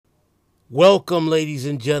Welcome, ladies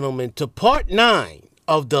and gentlemen, to part 9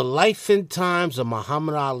 of the life and times of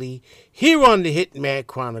Muhammad Ali here on the Hitman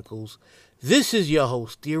Chronicles. This is your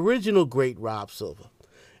host, the original great Rob Silver.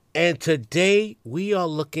 And today we are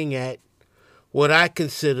looking at what I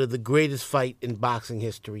consider the greatest fight in boxing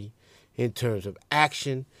history in terms of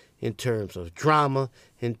action, in terms of drama,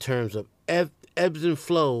 in terms of ebbs and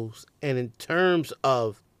flows, and in terms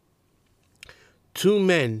of two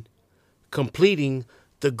men completing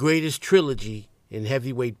the greatest trilogy in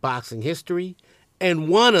heavyweight boxing history, and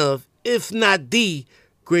one of, if not the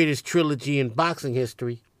greatest trilogy in boxing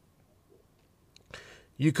history.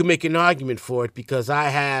 You can make an argument for it because I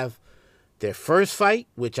have their first fight,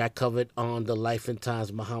 which I covered on the Life and Times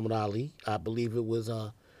of Muhammad Ali. I believe it was,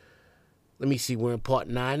 let me see, we're in part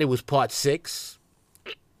 9. It was part 6.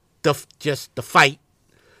 Just the fight,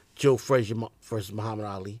 Joe Frazier versus Muhammad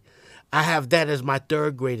Ali. I have that as my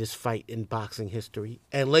third greatest fight in boxing history.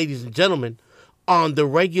 And ladies and gentlemen, on the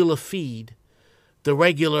regular feed, the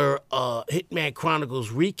regular Hitman Chronicles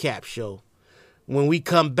recap show, when we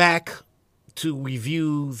come back to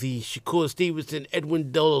review the Shakur Stevenson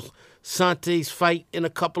Edwin Dos Santos fight in a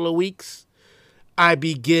couple of weeks, I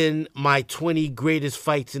begin my 20 greatest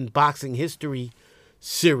fights in boxing history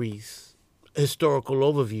series, historical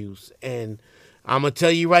overviews. And I'm going to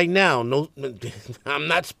tell you right now, no, I'm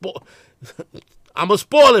going to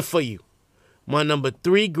spoil it for you. My number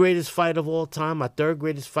 3 greatest fight of all time, my third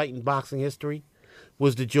greatest fight in boxing history,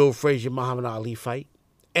 was the Joe Frazier Muhammad Ali fight.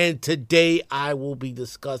 And today I will be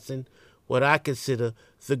discussing what I consider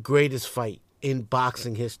the greatest fight in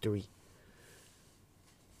boxing history.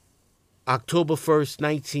 October 1st,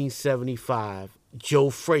 1975, Joe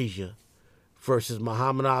Frazier versus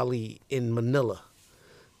Muhammad Ali in Manila,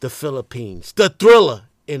 the Philippines. The Thriller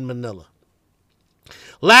in Manila.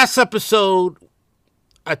 Last episode,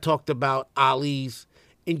 I talked about Ali's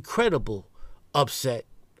incredible upset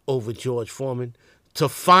over George Foreman to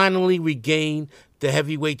finally regain the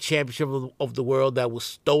heavyweight championship of the world that was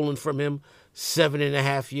stolen from him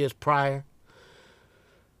 7.5 years prior.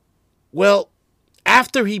 Well,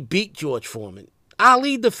 after he beat George Foreman,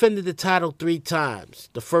 Ali defended the title 3 times.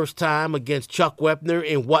 The first time against Chuck Wepner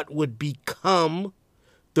in what would become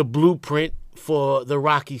the blueprint for the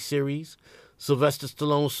Rocky series. Sylvester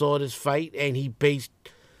Stallone saw this fight, and he based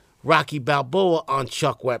Rocky Balboa on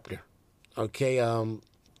Chuck Wepner. Okay,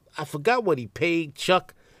 I forgot what he paid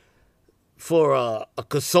Chuck for a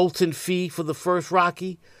consultant fee for the first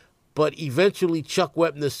Rocky, but eventually Chuck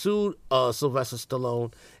Wepner sued Sylvester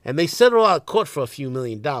Stallone, and they settled out of court for a few $1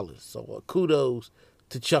 million. So kudos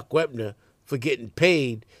to Chuck Wepner for getting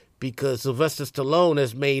paid, because Sylvester Stallone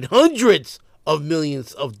has made hundreds of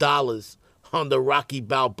millions of dollars on the Rocky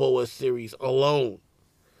Balboa series alone.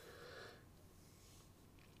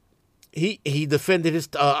 Ali defended his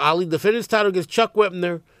title against Chuck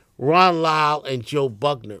Wepner, Ron Lyle, and Joe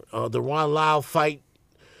Bugner. The Ron Lyle fight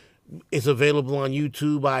is available on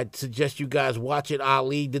YouTube. I'd suggest you guys watch it.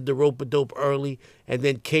 Ali did the rope-a-dope early and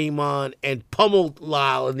then came on and pummeled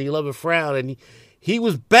Lyle in the 11th round. And he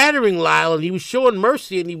was battering Lyle, and he was showing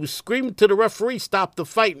mercy, and he was screaming to the referee, stop the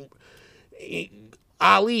fight.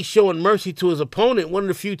 Ali showing mercy to his opponent. One of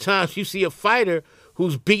the few times you see a fighter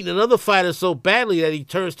who's beaten another fighter so badly that he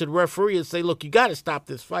turns to the referee and say, look, you got to stop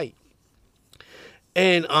this fight.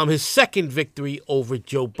 And his second victory over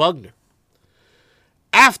Joe Bugner.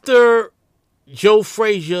 After Joe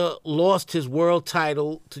Frazier lost his world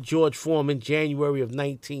title to George Foreman January of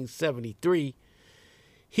 1973,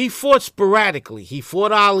 he fought sporadically. He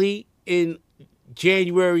fought Ali in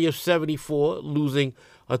January of 74, losing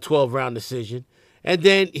a 12-round decision. And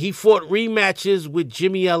then he fought rematches with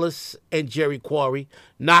Jimmy Ellis and Jerry Quarry,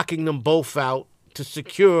 knocking them both out to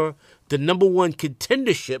secure the number 1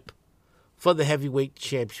 contendership for the heavyweight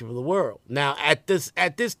championship of the world. Now, at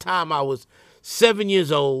this time, I was 7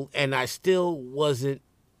 years old, and I still wasn't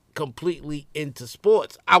completely into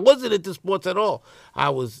sports. I wasn't into sports at all.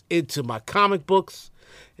 I was into my comic books,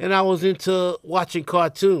 and I was into watching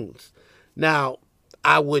cartoons. Now,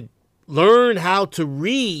 I would learn how to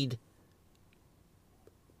read.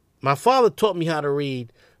 My father taught me how to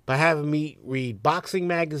read by having me read boxing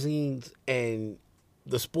magazines and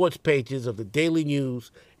the sports pages of the Daily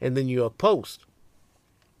News and the New York Post.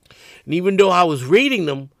 And even though I was reading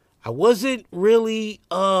them, I wasn't really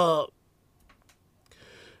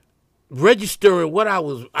registering what I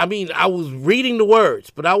was reading the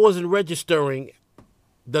words, but I wasn't registering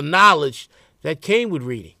the knowledge that came with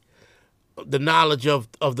reading. The knowledge of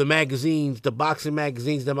the magazines, the boxing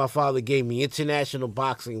magazines that my father gave me, International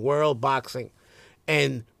Boxing, World Boxing,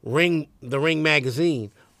 and the Ring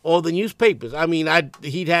magazine, or the newspapers. I mean,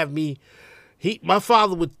 he'd have me my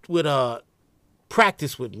father would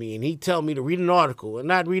practice with me, and he'd tell me to read an article,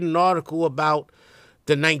 and I'd read an article about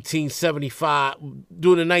the 1975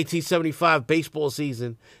 during the 1975 baseball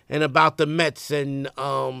season, and about the Mets and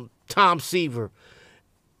Tom Seaver.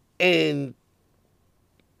 And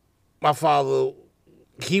my father,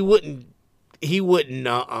 he wouldn't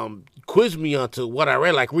quiz me onto what I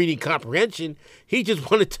read, like reading comprehension. He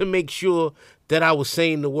just wanted to make sure that I was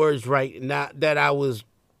saying the words right, and not that I was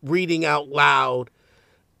reading out loud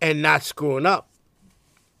and not screwing up.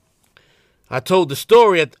 I told the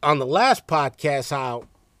story on the last podcast how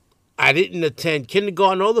I didn't attend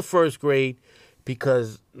kindergarten or the first grade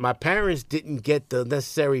because my parents didn't get the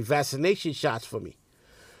necessary vaccination shots for me.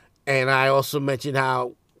 And I also mentioned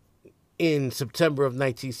how in September of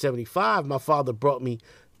 1975, my father brought me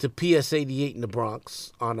to PS 88 in the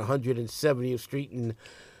Bronx on 170th Street and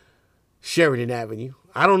Sheridan Avenue.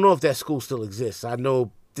 I don't know if that school still exists. I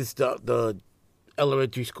know this the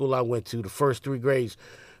elementary school I went to, the first three grades,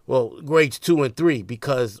 well, grades 2 and 3,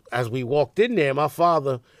 because as we walked in there, my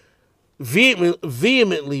father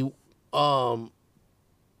vehemently told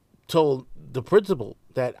the principal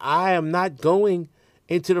that I am not going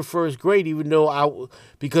into the first grade, even though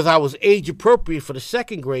because I was age appropriate for the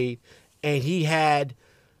second grade, and he had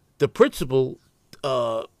the principal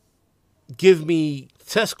give me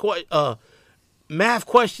math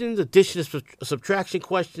questions, addition and subtraction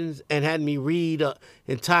questions, and had me read an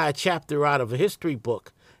entire chapter out of a history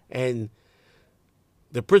book. And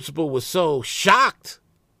the principal was so shocked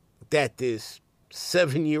that this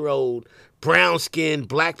 7-year-old brown-skinned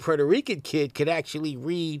black Puerto Rican kid could actually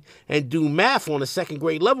read and do math on a second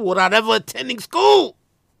grade level without ever attending school.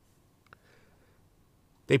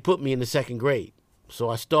 They put me in the second grade. So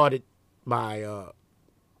I started my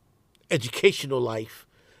educational life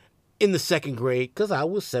in the second grade because I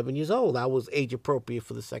was 7 years old. I was age appropriate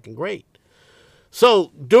for the second grade.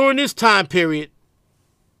 So during this time period,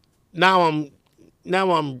 when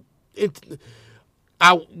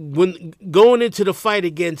going into the fight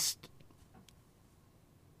against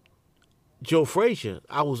Joe Frazier,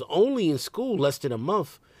 I was only in school less than a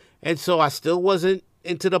month, and so I still wasn't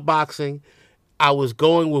into the boxing. I was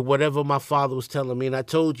going with whatever my father was telling me, and I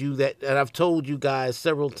told you that, and I've told you guys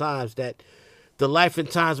several times that the life and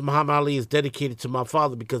times of Muhammad Ali is dedicated to my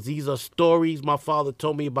father because these are stories my father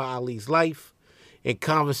told me about Ali's life and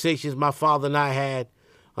conversations my father and I had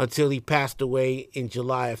until he passed away in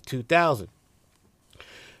July of 2000.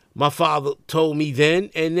 My father told me then,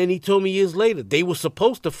 and then he told me years later, they were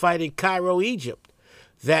supposed to fight in Cairo, Egypt,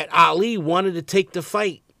 that Ali wanted to take the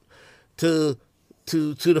fight to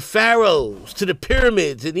the pharaohs, to the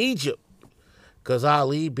pyramids in Egypt. Because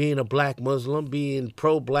Ali, being a black Muslim, being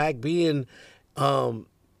pro-black, being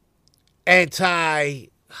anti,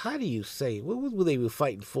 how do you say, what were they were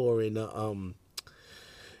fighting for in the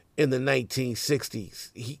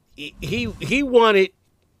 1960s?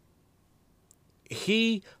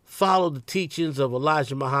 He followed the teachings of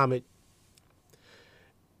Elijah Muhammad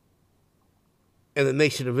and the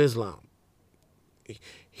Nation of Islam.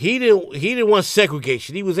 He didn't want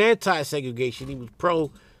segregation. He was anti-segregation. He was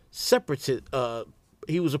pro-separatist.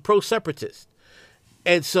 He was a pro-separatist.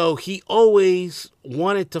 And so he always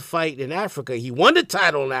wanted to fight in Africa. He won the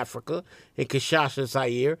title in Africa in Kinshasa,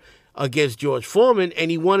 Zaire, against George Foreman, and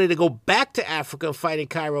he wanted to go back to Africa and fight in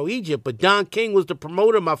Cairo, Egypt. But Don King was the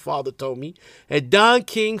promoter, my father told me. And Don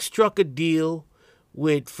King struck a deal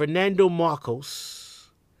with Fernando Marcos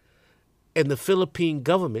and the Philippine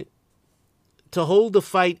government to hold the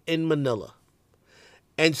fight in Manila.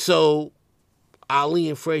 And so Ali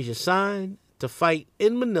and Frazier signed to fight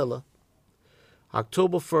in Manila,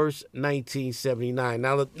 October 1st, 1979.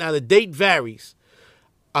 Now the date varies.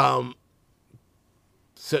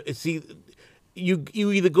 So it's you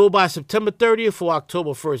either go by September 30th or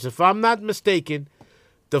October 1st. If I'm not mistaken,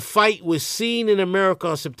 the fight was seen in America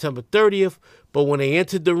on September 30th, but when they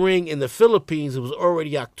entered the ring in the Philippines, it was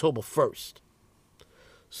already October 1st.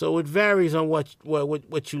 So it varies on what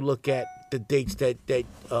you look at, the dates that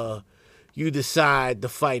you decide the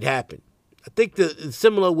fight happened. I think it's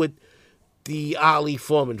similar with the Ali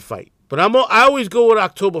Foreman fight. But I always go with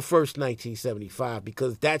October 1st, 1975,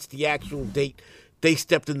 because that's the actual date they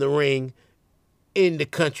stepped in the ring in the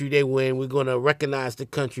country they were in. We're going to recognize the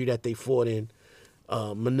country that they fought in,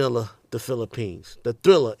 Manila, the Philippines, the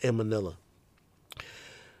Thriller in Manila.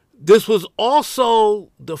 This was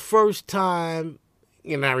also the first time,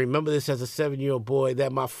 and I remember this as a 7-year-old boy,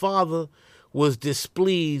 that my father was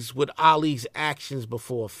displeased with Ali's actions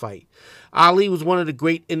before a fight. Ali was one of the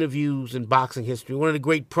great interviews in boxing history, one of the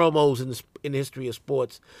great promos in the history of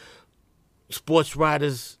sports. Sports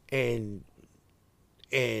writers and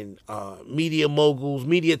and media moguls,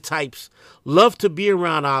 media types love to be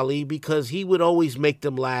around Ali because he would always make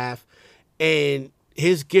them laugh, and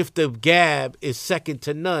his gift of gab is second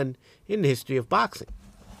to none in the history of boxing.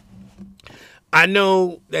 I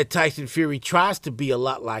know that Tyson Fury tries to be a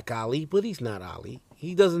lot like Ali, but he's not Ali.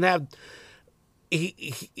 He doesn't have...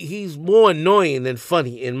 He's more annoying than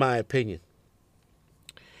funny, in my opinion.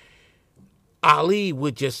 Ali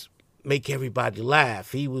would just make everybody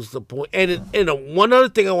laugh. He was the point. And one other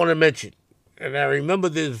thing I want to mention, and I remember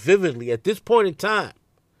this vividly, at this point in time,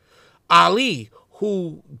 Ali,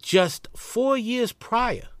 who just 4 years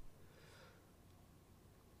prior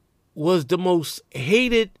was the most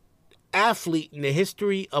hated athlete in the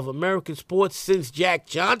history of American sports since Jack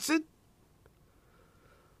Johnson,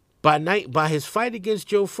 by his fight against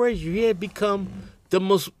Joe Frazier, he had become the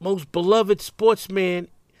most beloved sportsman,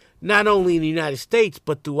 not only in the United States,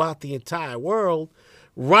 but throughout the entire world,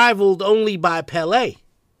 rivaled only by Pelé.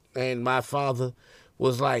 And my father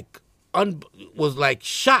was like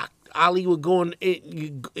shocked. Ali would go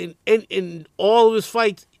in all of his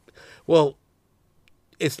fights. Well,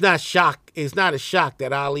 it's not a shock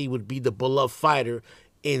that Ali would be the beloved fighter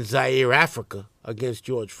in Zaire, Africa, against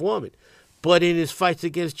George Foreman. But in his fights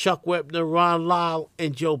against Chuck Wepner, Ron Lyle,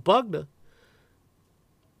 and Joe Bugner,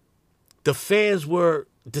 the fans were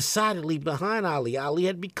decidedly behind Ali. Ali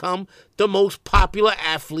had become the most popular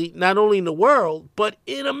athlete, not only in the world, but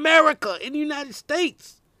in America, in the United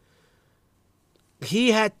States. He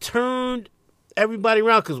had turned everybody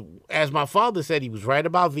around because, as my father said, he was right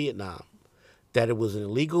about Vietnam, that it was an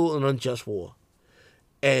illegal and unjust war.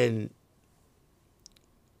 And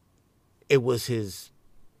it was his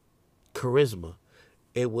charisma,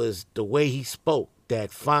 it was the way he spoke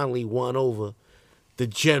that finally won over the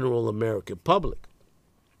general American public.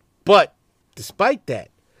 But despite that,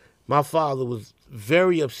 my father was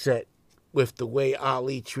very upset with the way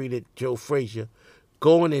Ali treated Joe Frazier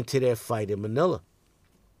going into their fight in Manila.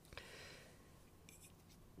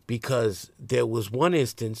 Because there was one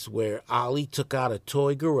instance where Ali took out a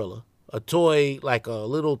toy gorilla, like a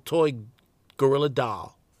little toy gorilla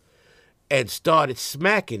doll, and started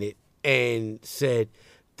smacking it and said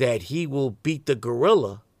that he will beat the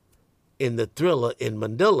gorilla in the Thriller in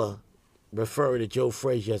Manila, referring to Joe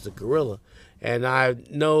Frazier as a gorilla. And I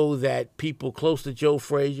know that people close to Joe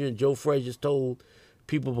Frazier, and Joe Frazier's told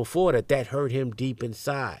people before that hurt him deep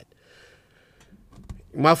inside.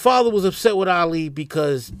 My father was upset with Ali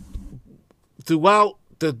because throughout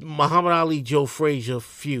the Muhammad Ali-Joe Frazier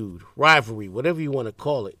feud, rivalry, whatever you want to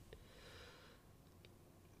call it,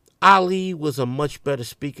 Ali was a much better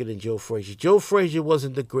speaker than Joe Frazier. Joe Frazier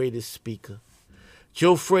wasn't the greatest speaker.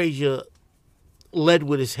 Joe Frazier led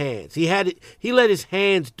with his hands. He let his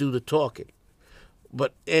hands do the talking.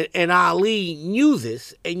 But and Ali knew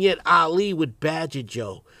this, and yet Ali would badger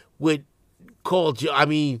Joe, would call Joe. I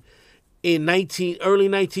mean, in early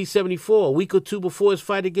 1974, a week or two before his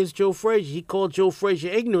fight against Joe Frazier, he called Joe Frazier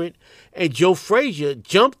ignorant, and Joe Frazier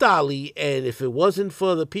jumped Ali, and if it wasn't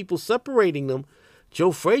for the people separating them,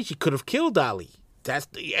 Joe Frazier could have killed Ali.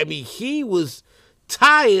 He was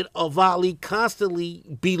tired of Ali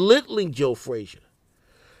constantly belittling Joe Frazier.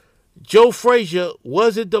 Joe Frazier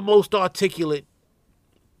wasn't the most articulate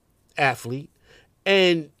athlete,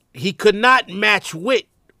 and he could not match wit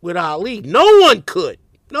with Ali. No one could.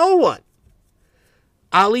 No one.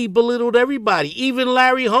 Ali belittled everybody, even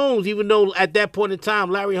Larry Holmes, even though at that point in time,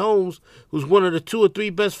 Larry Holmes was one of the 2 or 3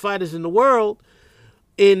 best fighters in the world.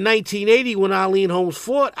 In 1980, when Ali and Holmes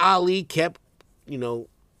fought, Ali kept,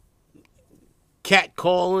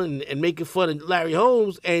 catcalling and making fun of Larry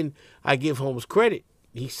Holmes, and I give Holmes credit.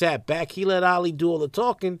 He sat back. He let Ali do all the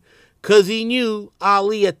talking because he knew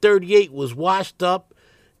Ali at 38 was washed up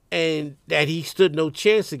and that he stood no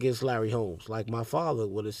chance against Larry Holmes, like my father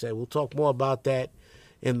would have said. We'll talk more about that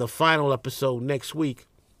in the final episode next week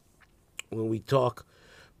when we talk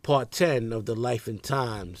part 10 of the life and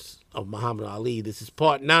times of Muhammad Ali. This is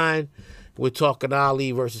part 9. We're talking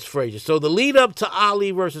Ali versus Frazier. So the lead up to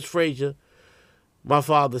Ali versus Frazier, my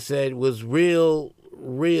father said, was real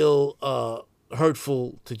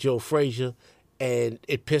hurtful to Joe Frazier, and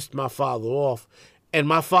it pissed my father off. And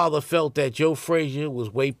my father felt that Joe Frazier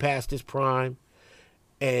was way past his prime,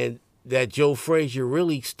 and that Joe Frazier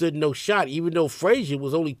really stood no shot, even though Frazier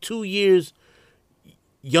was only 2 years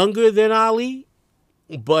younger than Ali,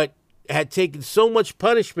 but had taken so much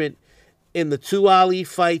punishment in the 2 Ali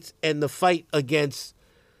fights and the fight against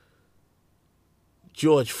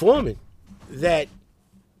George Foreman that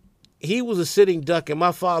he was a sitting duck. And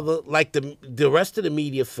my father, like the rest of the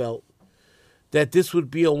media, felt that this would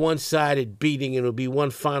be a one-sided beating and it would be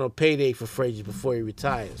one final payday for Frazier before he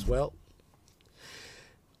retires. Well,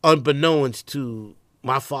 unbeknownst to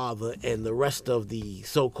my father and the rest of the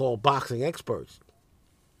so-called boxing experts,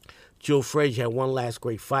 Joe Frazier had one last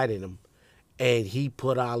great fight in him, and he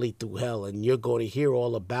put Ali through hell, and you're going to hear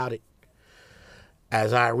all about it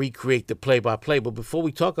as I recreate the play-by-play. But before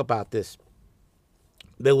we talk about this,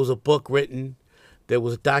 there was a book written, there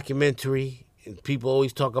was a documentary, and people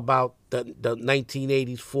always talk about the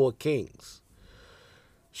 1980s Four Kings.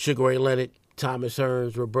 Sugar Ray Leonard, Thomas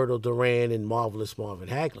Hearns, Roberto Duran, and Marvelous Marvin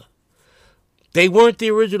Hagler. They weren't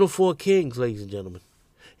the original Four Kings, ladies and gentlemen.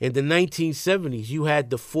 In the 1970s, you had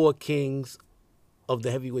the Four Kings of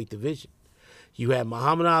the heavyweight division. You had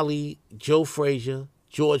Muhammad Ali, Joe Frazier,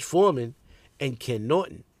 George Foreman, and Ken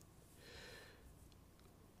Norton.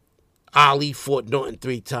 Ali fought Norton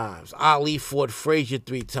 3 times. Ali fought Frazier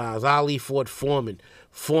 3 times. Ali fought Foreman.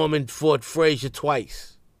 Foreman fought Frazier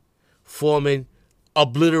twice. Foreman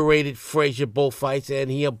obliterated Frazier both fights, and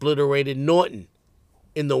he obliterated Norton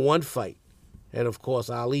in the one fight. And, of course,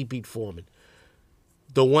 Ali beat Foreman.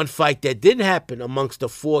 The one fight that didn't happen amongst the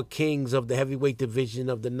Four Kings of the heavyweight division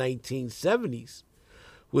of the 1970s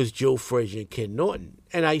was Joe Frazier and Ken Norton.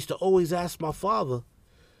 And I used to always ask my father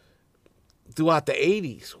throughout the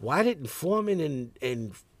 80s, why didn't Foreman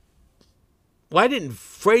and why didn't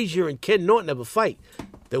Frazier and Ken Norton ever fight?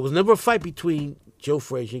 There was never a fight between Joe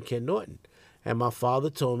Frazier and Ken Norton. And my father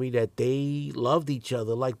told me that they loved each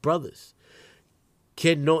other like brothers.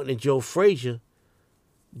 Ken Norton and Joe Frazier,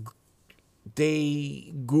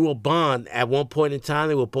 they grew a bond. At one point in time,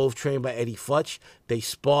 they were both trained by Eddie Futch. They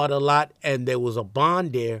sparred a lot, and there was a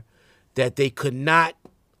bond there that they could not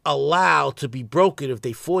allow to be broken if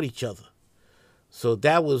they fought each other. So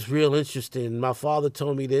that was real interesting. My father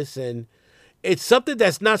told me this, and it's something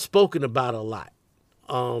that's not spoken about a lot.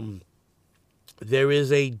 There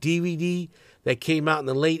is a DVD that came out in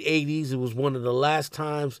the late 80s. It was one of the last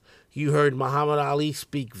times you heard Muhammad Ali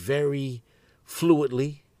speak very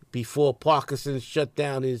fluidly before Parkinson shut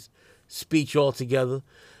down his speech altogether.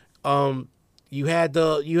 You had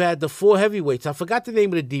the 4 heavyweights. I forgot the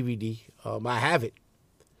name of the DVD. I have it.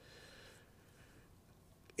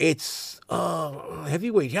 It's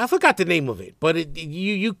heavyweight. I forgot the name of it, but if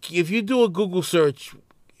you do a Google search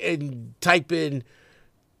and type in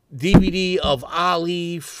DVD of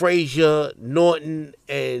Ali, Frazier, Norton,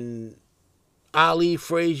 and Ali,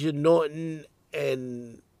 Frazier, Norton,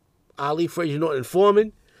 and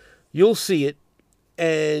Foreman, you'll see it,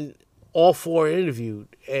 and all 4 are interviewed,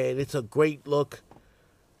 and it's a great look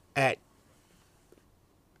at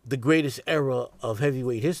the greatest era of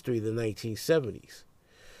heavyweight history, the 1970s.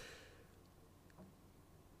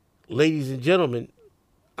 Ladies and gentlemen,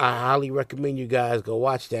 I highly recommend you guys go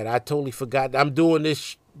watch that. I totally forgot. I'm doing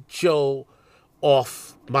this show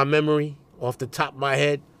off my memory, off the top of my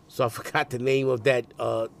head, so I forgot the name of that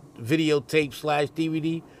videotape /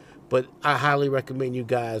 DVD, but I highly recommend you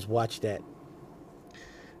guys watch that.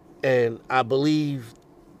 And I believe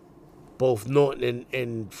both Norton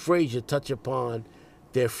and Frazier touch upon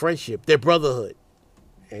their friendship, their brotherhood.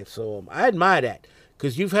 And so I admire that,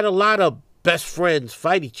 because you've had a lot of best friends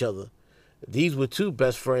fight each other. These were 2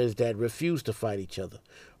 best friends that refused to fight each other.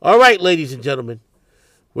 All right, ladies and gentlemen,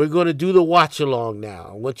 we're going to do the watch along now.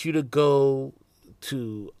 I want you to go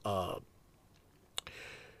to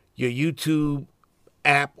your YouTube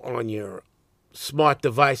app on your smart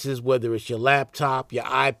devices, whether it's your laptop, your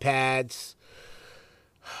iPads,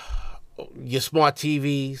 your smart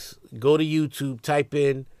TVs. Go to YouTube, type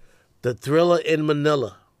in The Thriller in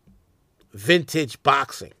Manila, Vintage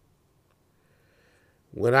Boxing.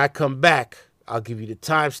 When I come back, I'll give you the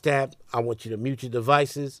timestamp. I want you to mute your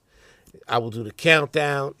devices. I will do the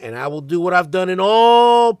countdown, and I will do what I've done in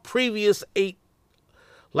all previous 8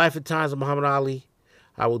 Life and Times of Muhammad Ali.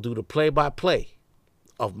 I will do the play-by-play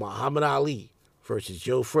of Muhammad Ali versus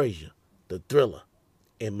Joe Frazier, The Thriller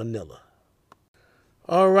in Manila.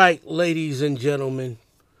 All right, ladies and gentlemen,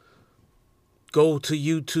 go to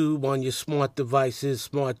YouTube on your smart devices,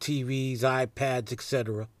 smart TVs, iPads,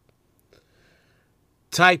 etc.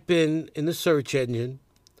 Type in the search engine,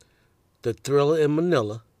 The Thriller in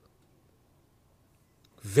Manila,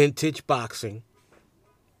 Vintage Boxing.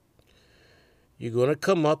 You're going to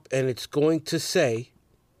come up and it's going to say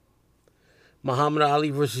Muhammad Ali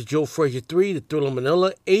versus Joe Frazier 3, The Thriller in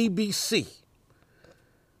Manila, ABC.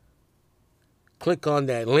 Click on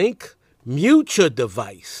that link, mute your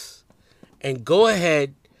device, and go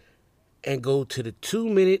ahead and go to the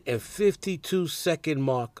 2-minute and 52-second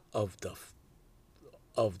mark of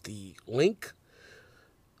the link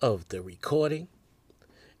of the recording.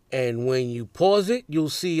 And when you pause it, you'll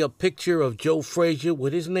see a picture of Joe Frazier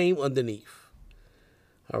with his name underneath.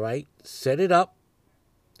 All right, set it up.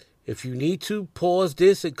 If you need to, pause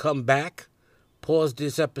this and come back. Pause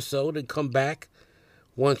this episode and come back.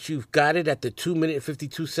 Once you've got it at the 2-minute and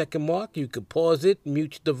 52-second mark, you can pause it,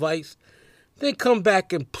 mute your device, then come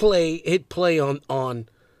back and hit play on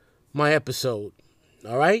my episode.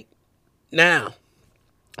 All right? Now,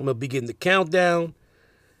 I'm going to begin the countdown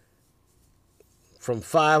from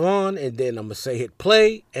 5 on, and then I'm going to say hit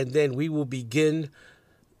play, and then we will begin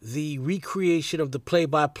the recreation of the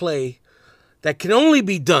play-by-play that can only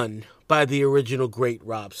be done by the original great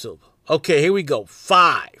Rob Silver. Okay, here we go.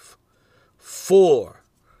 5, 4,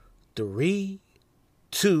 3,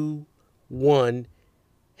 2, 1,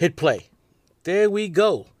 hit play. There we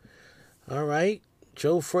go. All right,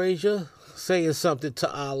 Joe Frazier saying something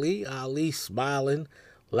to Ali. Ali smiling,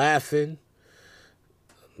 laughing.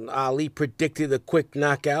 Ali predicted a quick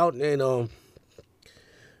knockout, and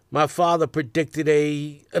my father predicted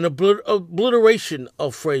an obliteration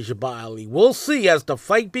of Frazier by Ali. We'll see as the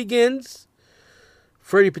fight begins.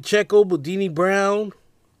 Freddie Pacheco, Boudini Brown.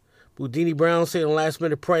 Boudini Brown saying a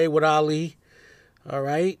last-minute prayer with Ali. All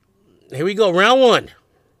right. Here we go. Round 1.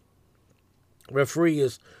 Referee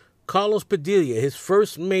is Carlos Padilla. His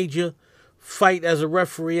first major fight as a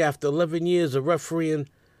referee after 11 years of refereeing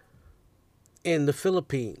in the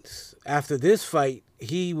Philippines. After this fight,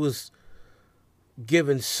 he was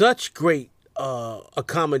given such great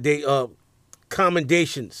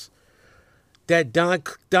commendations that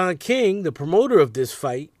Don King, the promoter of this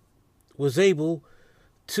fight, was able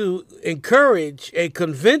to encourage and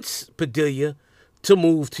convince Padilla to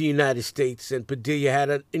move to the United States, and Padilla had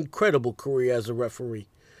an incredible career as a referee.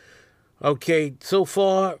 Okay, so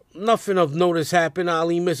far, nothing of notice happened.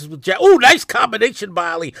 Ali misses with jab. Oh, nice combination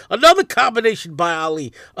by Ali. Another combination by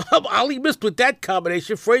Ali. Ali missed with that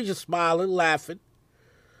combination. Frazier smiling, laughing.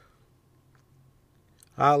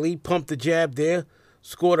 Ali pumped the jab there.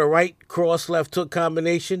 Scored a right cross, left hook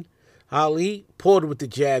combination. Ali poured with the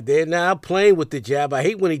jab there. Now playing with the jab. I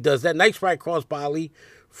hate when he does that. Nice right cross by Ali.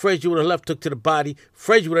 Frazier with a left hook to the body.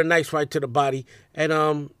 Frazier with a nice right to the body.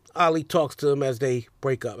 And Ali talks to him as they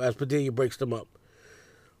break up, as Padilla breaks them up.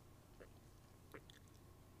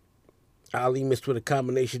 Ali missed with a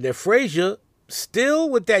combination there. Frazier still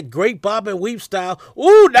with that great bob and weave style.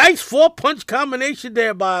 Ooh, nice 4-punch combination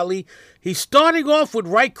there by Ali. He's starting off with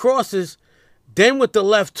right crosses, then with the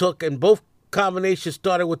left hook, and both combinations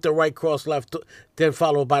started with the right cross, left hook, then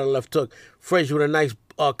followed by the left hook. Frazier with a nice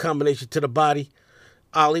combination to the body.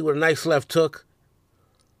 Ali with a nice left hook.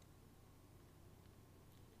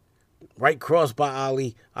 Right cross by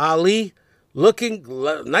Ali. Ali looking,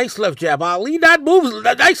 nice left jab. Ali not moves.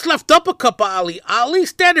 Nice left uppercut by Ali. Ali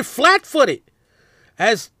standing flat-footed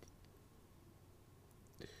as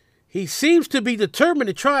he seems to be determined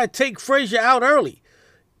to try and take Frazier out early.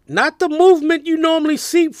 Not the movement you normally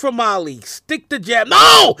see from Ali. Stick the jab.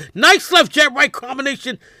 No! Nice left jab, right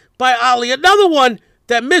combination by Ali. Another one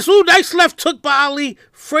that missed. Ooh, nice left hook by Ali.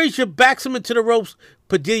 Frazier backs him into the ropes.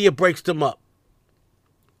 Padilla breaks them up.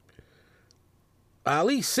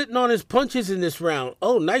 Ali sitting on his punches in this round.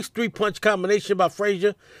 Oh, nice 3-punch combination by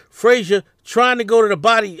Frazier. Frazier trying to go to the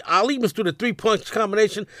body. Ali must do the 3-punch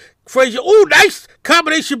combination. Frazier, oh, nice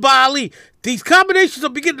combination by Ali. These combinations are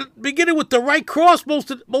beginning with the right cross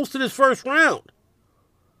most of this first round.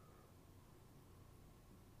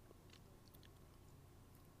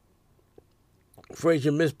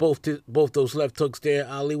 Frazier missed both those left hooks there.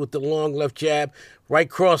 Ali with the long left jab. Right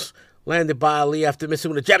cross landed by Ali after missing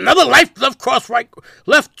with a jab. Another left cross,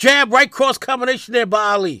 left jab, right cross combination there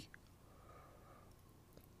by Ali.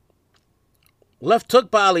 Left hook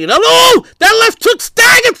by Ali. Another, oh, that left hook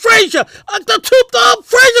staggered Frazier.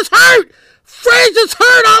 Frazier's hurt. Frazier's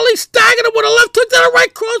hurt. Ali staggered him with a left hook and a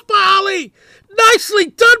right cross by Ali. Nicely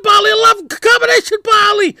done by Ali. A left combination by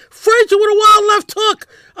Ali. Frazier with a wild left hook.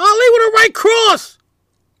 Ali with a right cross.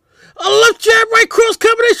 A left jab, right cross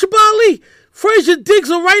combination by Ali. Frazier digs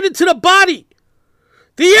him right into the body.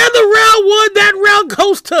 The end of round 1, that round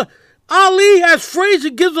goes to Ali as Frazier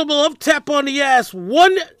gives him a left tap on the ass.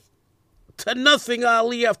 1-0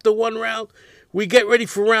 Ali after 1 round. We get ready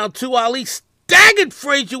for round 2. Ali staggered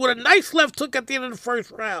Frazier with a nice left hook at the end of the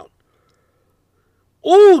first round.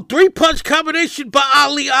 Ooh, 3-punch combination by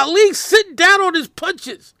Ali. Ali sitting down on his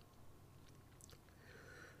punches.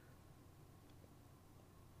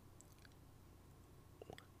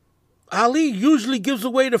 Ali usually gives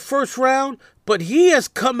away the first round, but he has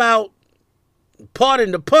come out,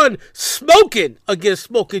 pardon the pun, smoking against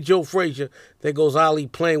Smoking Joe Frazier. There goes Ali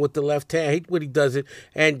playing with the left hand. I hate when he does it.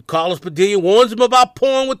 And Carlos Padilla warns him about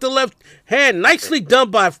pawing with the left hand. Nicely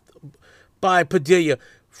done by Padilla.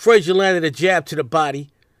 Frazier landed a jab to the body.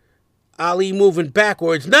 Ali moving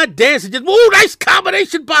backwards, not dancing, just, ooh, nice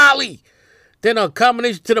combination by Ali. Then a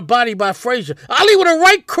combination to the body by Frazier. Ali with a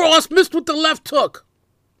right cross, missed with the left hook.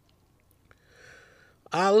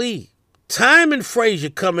 Ali timing Frazier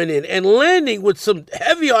coming in and landing with some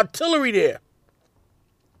heavy artillery there.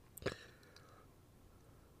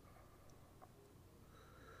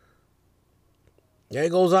 There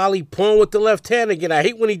goes Ali pulling with the left hand again. I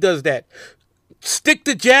hate when he does that. Stick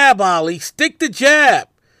the jab, Ali. Stick the jab.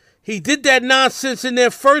 He did that nonsense in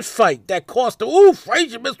their first fight. That cost him. Ooh,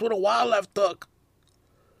 Frazier missed with a wild left hook.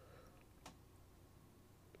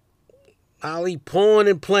 Ali pulling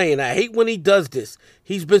and playing. I hate when he does this.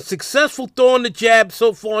 He's been successful throwing the jab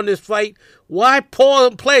so far in this fight. Why pull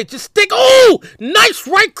and play it? Just stick. Ooh, nice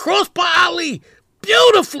right cross by Ali.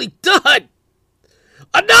 Beautifully done.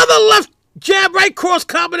 Another left jab, right cross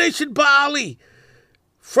combination by Ali.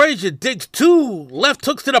 Frazier digs two left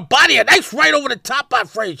hooks to the body. A nice right over the top by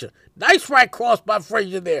Frazier. Nice right cross by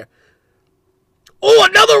Frazier there. Oh,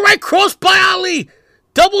 another right cross by Ali.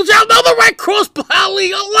 Double jab, another right cross by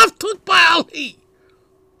Ali. A left hook by Ali.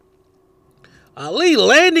 Ali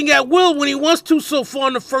landing at will when he wants to so far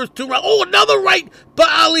in the first two rounds. Oh, another right by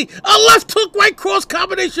Ali. A left hook, right cross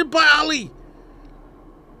combination by Ali.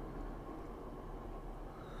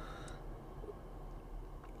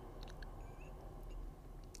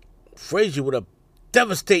 Frazier with a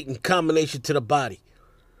devastating combination to the body.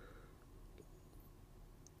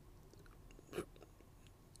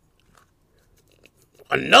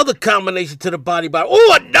 Another combination to the body by...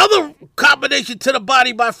 Oh, another combination to the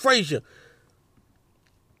body by Frazier.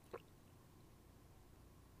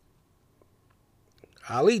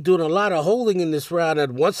 Ali doing a lot of holding in this round.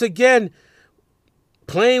 And once again,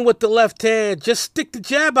 playing with the left hand. Just stick the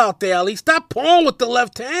jab out there, Ali. Stop pulling with the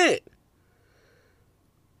left hand.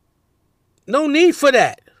 No need for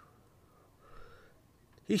that.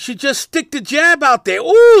 He should just stick the jab out there.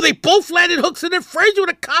 Ooh, they both landed hooks in there. Frazier with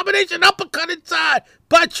a combination uppercut inside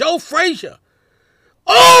by Joe Frazier.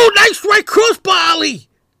 Oh, nice right cross by Ali.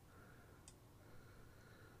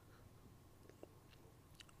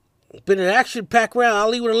 Been an action-packed round.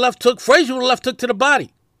 Ali with a left hook. Frazier with a left hook to the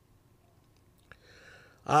body.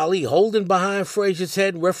 Ali holding behind Frazier's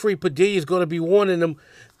head. Referee Padilla is going to be warning him.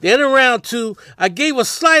 Then in round two, I gave a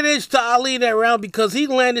slight edge to Ali in that round because he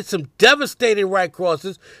landed some devastating right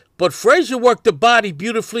crosses. But Frazier worked the body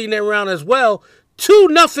beautifully in that round as well.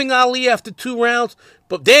 2-0 Ali after 2 rounds.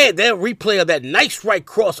 But their replay of that nice right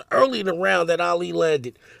cross early in the round that Ali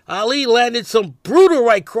landed. Ali landed some brutal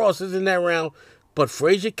right crosses in that round. But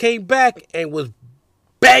Frazier came back and was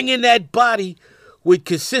banging that body with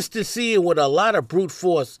consistency and with a lot of brute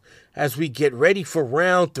force as we get ready for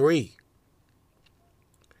round 3.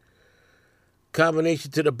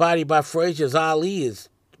 Combination to the body by Frazier as Ali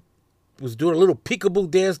was doing a little peekaboo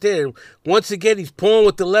dance there. And once again, he's pulling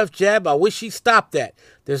with the left jab. I wish he stopped that.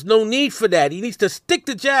 There's no need for that. He needs to stick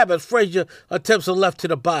the jab as Frazier attempts a left to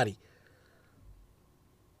the body.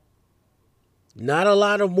 Not a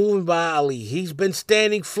lot of moving by Ali. He's been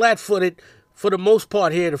standing flat-footed for the most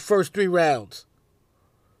part here the first 3 rounds.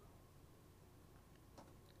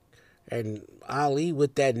 And Ali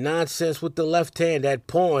with that nonsense with the left hand, that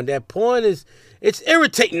pawn. That pawn it's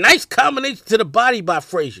irritating. Nice combination to the body by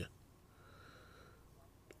Frazier.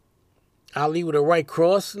 Ali with a right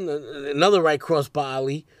cross, and another right cross by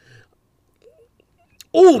Ali.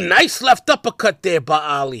 Ooh, nice left uppercut there by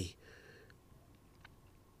Ali.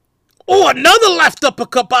 Oh, another left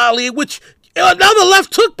uppercut by Ali, another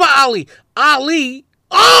left hook by Ali. Ali,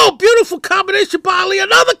 oh, beautiful combination by Ali.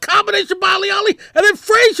 Another combination by Ali. And then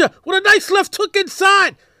Frazier with a nice left hook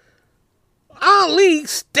inside. Ali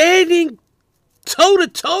standing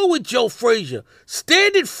toe-to-toe with Joe Frazier.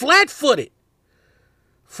 Standing flat-footed.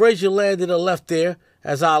 Frazier landed a left there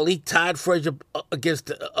as Ali tied Frazier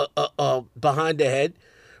against behind the head.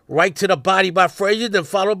 Right to the body by Frazier, then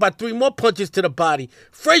followed by 3 more punches to the body.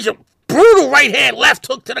 Frazier, brutal right hand, left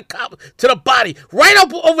hook to the body. Right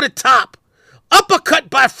up over the top. Uppercut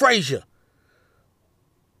by Frazier.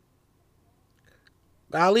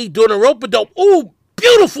 Ali doing a rope-a-dope. Ooh,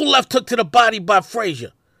 beautiful left hook to the body by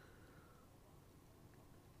Frazier.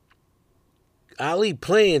 Ali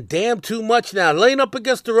playing damn too much now. Laying up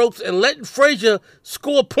against the ropes and letting Frazier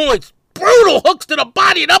score points. Brutal hooks to the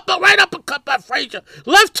body and right uppercut by Frazier.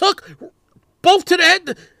 Left hook, both to the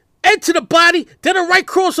head to the body. Then a right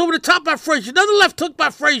cross over the top by Frazier. Another left hook by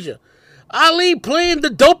Frazier. Ali playing the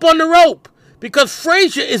dope on the rope because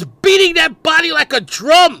Frazier is beating that body like a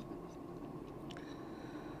drum.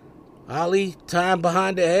 Ali time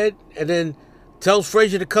behind the head and then tells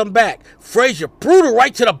Frazier to come back. Frazier, brutal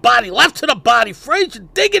right to the body, left to the body. Frazier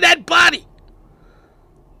digging that body.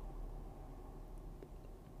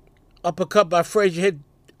 Uppercut by Frazier hit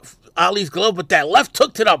Ali's glove, but that left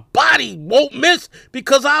hook to the body won't miss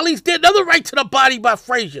because Ali's did another right to the body by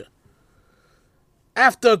Frazier.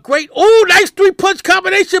 After a great, nice 3-punch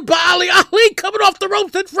combination by Ali. Ali coming off the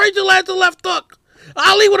ropes, and Frazier lands a left hook.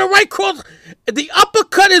 Ali with a right cross. The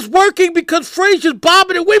uppercut is working because Frazier's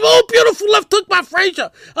bobbing and weaving. Beautiful left hook by Frazier.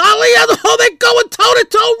 Ali, they're going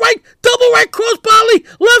toe-to-toe, right, double right cross by Ali.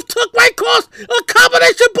 Left hook, right cross, a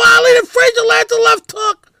combination by Ali, and Frazier lands a left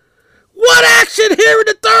hook. What action here in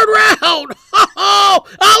the third round?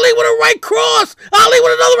 Ali with a right cross. Ali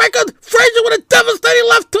with another right cross. Frazier with a devastating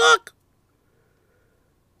left hook.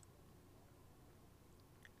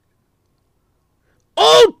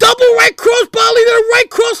 Double right cross by Ali, then a right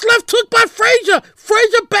cross left hook by Frazier.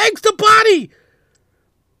 Frazier bangs the body.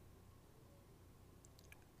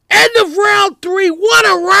 End of round 3. What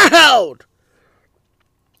a round.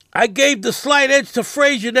 I gave the slight edge to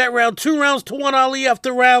Frazier in that round. 2 rounds to 1 Ali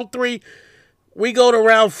after round 3. We go to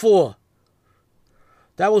round 4.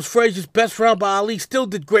 That was Frazier's best round, but Ali still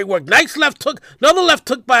did great work. Nice left hook. Another left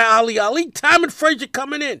hook by Ali. Ali timing Frazier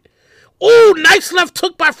coming in. Nice left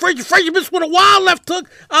hook by Frazier. Frazier missed with a wild left hook.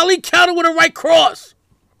 Ali countered with a right cross.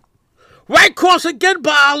 Right cross again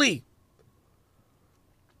by Ali.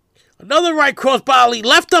 Another right cross by Ali.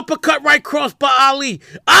 Left uppercut, right cross by Ali.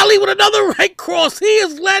 Ali with another right cross. He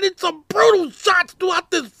has landed some brutal shots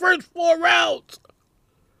throughout this first 4 rounds.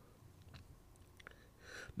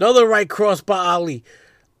 Another right cross by Ali.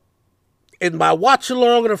 In my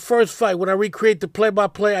watch-along of the first fight, when I recreate the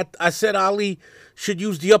play-by-play, I said Ali should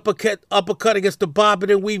use the uppercut against the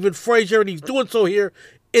bobbing and weaving Frazier, and he's doing so here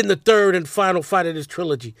in the third and final fight of this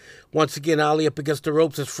trilogy. Once again, Ali up against the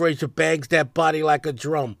ropes as Frazier bangs that body like a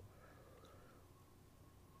drum.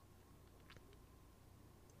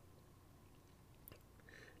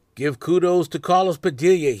 Give kudos to Carlos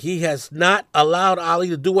Padilla. He has not allowed Ali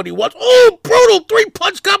to do what he wants. Brutal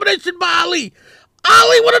 3-punch combination by Ali.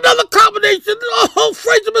 Ali with another combination.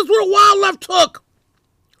 Frazier missed with a wild left hook.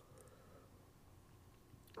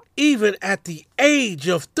 Even at the age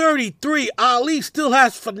of 33, Ali still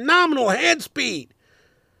has phenomenal hand speed.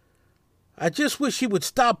 I just wish he would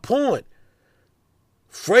stop pulling.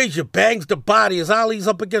 Frazier bangs the body as Ali's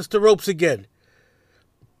up against the ropes again.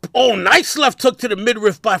 Nice left hook to the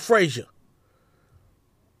midriff by Frazier.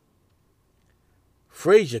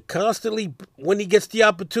 Frazier constantly, when he gets the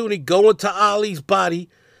opportunity, going to Ali's body.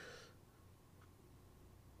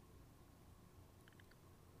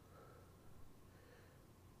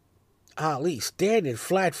 Ali standing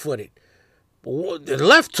flat-footed. The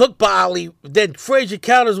left hook by Ali. Then Frazier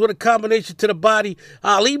counters with a combination to the body.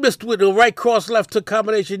 Ali missed with a right cross left hook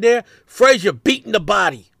combination there. Frazier beating the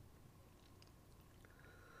body.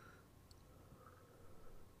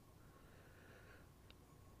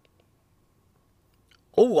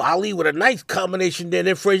 Ali with a nice combination there.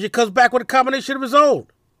 Then Frazier comes back with a combination of his own.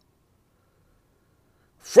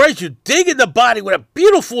 Frazier digging the body with a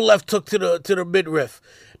beautiful left hook to the midriff.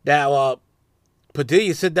 Now,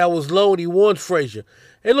 Padilla said that was low and he warned Frazier.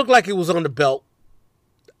 It looked like it was on the belt.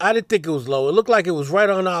 I didn't think it was low. It looked like it was right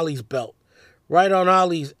on Ali's belt. Right on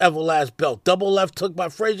Ali's everlast belt. Double left hook by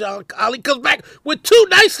Frazier. Ali comes back with 2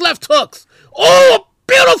 nice left hooks. A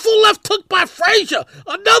beautiful left hook by Frazier.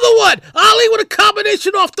 Another one. Ali with a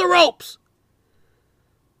combination off the ropes.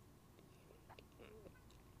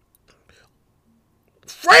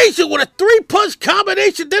 Frazier with a 3-punch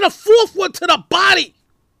combination, then a 4th one to the body.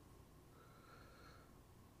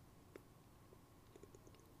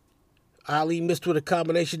 Ali missed with a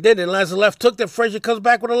combination, then lands a left hook, then Frazier comes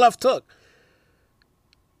back with a left hook.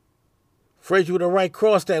 Frazier with a right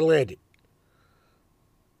cross that landed.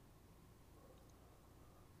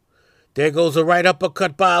 There goes a right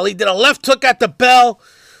uppercut by Ali. Then a left hook at the bell.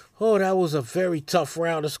 That was a very tough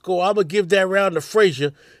round to score. I'm going to give that round to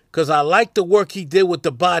Frazier because I like the work he did with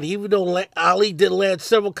the body. Even though Ali did land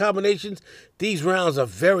several combinations, these rounds are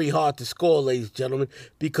very hard to score, ladies and gentlemen,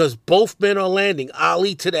 because both men are landing.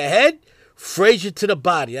 Ali to the head, Frazier to the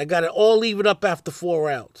body. I got it all even up after 4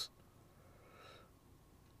 rounds.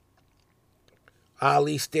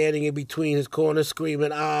 Ali standing in between his corners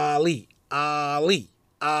screaming, Ali, Ali,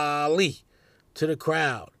 Ali, to the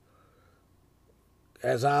crowd.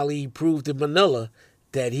 As Ali proved in Manila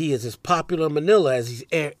that he is as popular in Manila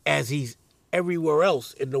as he's everywhere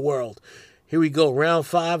else in the world. Here we go, round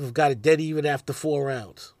 5. I've got it dead even after 4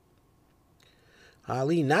 rounds.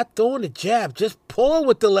 Ali not throwing the jab, just pulling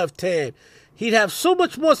with the left hand. He'd have so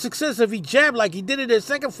much more success if he jabbed like he did in his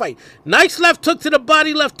second fight. Nice left hook to the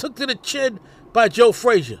body, left hook to the chin by Joe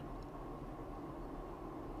Frazier.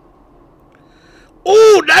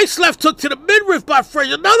 Nice left hook to the midriff by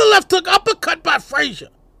Frazier. Another left hook uppercut by Frazier.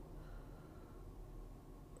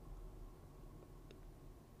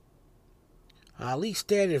 Ali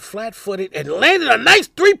standing flat-footed and landed a nice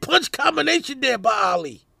three-punch combination there by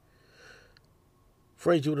Ali.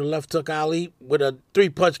 Frazier with a left hook, Ali with a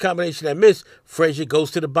three-punch combination that missed. Frazier goes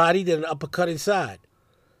to the body, then an uppercut inside.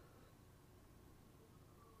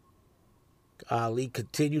 Ali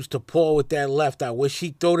continues to pour with that left. I wish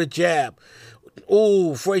he'd throw the jab.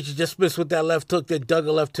 Ooh, Frazier just missed with that left hook, then dug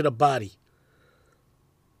a left to the body.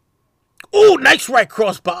 Ooh, nice right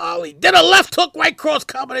cross by Ali. Then a left hook, right cross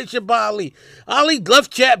combination by Ali. Ali left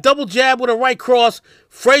jab, double jab with a right cross.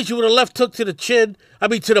 Frazier with a left hook to the chin.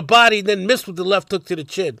 To the body, then missed with the left hook to the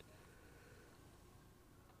chin.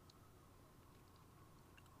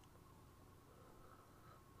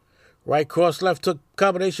 Right cross, left hook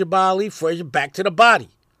combination by Ali. Frazier back to the body.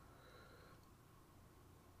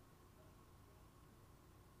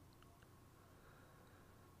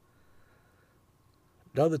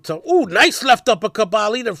 Another time. Ooh, nice left uppercut by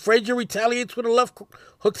Ali. Then Frazier retaliates with a left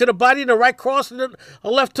hook to the body, and a right cross, and then a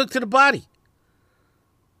left hook to the body.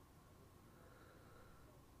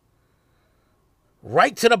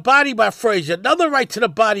 Right to the body by Frazier. Another right to the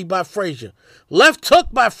body by Frazier. Left hook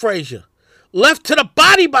by Frazier. Left to the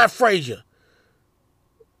body by Frazier.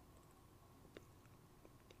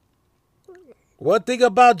 One thing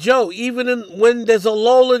about Joe, even when there's a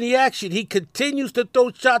lull in the action, he continues to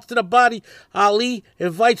throw shots to the body. Ali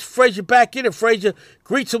invites Frazier back in, and Frazier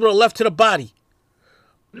greets him with a left to the body.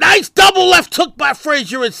 Nice double left hook by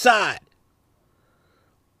Frazier inside.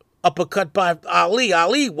 Uppercut by Ali.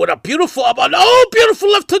 Ali with a beautiful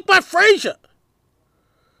left hook by Frazier.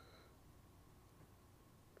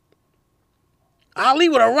 Ali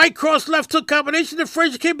with a right cross left hook combination. Then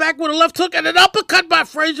Frazier came back with a left hook and an uppercut by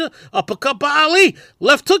Frazier. Uppercut by Ali.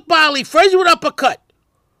 Left hook by Ali. Frazier with uppercut.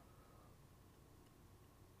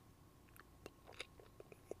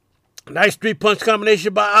 Nice three-punch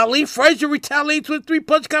combination by Ali. Frazier retaliates with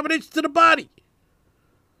three-punch combination to the body.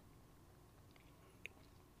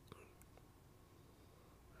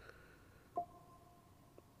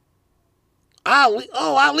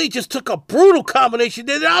 Ali just took a brutal combination.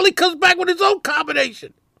 Then Ali comes back with his own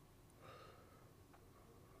combination.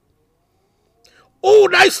 Oh,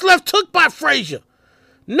 nice left hook by Frazier.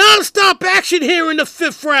 Non-stop action here in the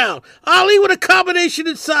 5th round. Ali with a combination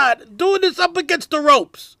inside, doing this up against the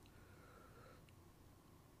ropes.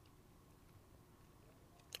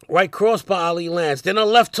 Right cross by Ali lands. Then a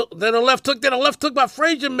left hook, then a left hook by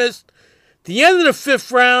Frazier missed. The end of the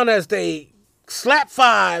 5th round as they slap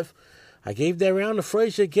 5. I gave that round to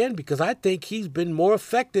Frazier again because I think he's been more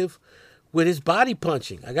effective with his body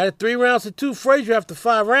punching. I got it 3 rounds to 2 Frazier after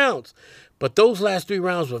 5 rounds. But those last 3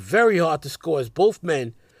 rounds were very hard to score as both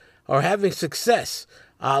men are having success.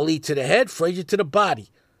 Ali to the head, Frazier to the body.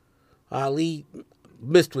 Ali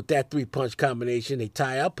missed with that 3-punch combination. They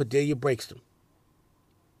tie up, Padilla breaks them.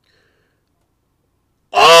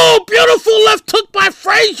 Oh, beautiful left hook by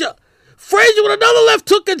Frazier. Frazier with another left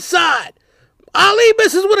hook inside. Ali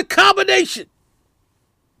misses with a combination.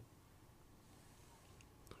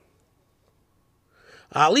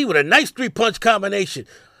 Ali with a nice 3-punch combination.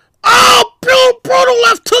 Oh, brutal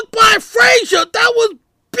left hook by Frazier. That was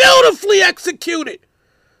beautifully executed.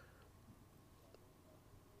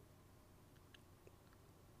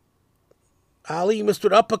 Ali missed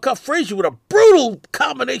with an uppercut. Frazier with a brutal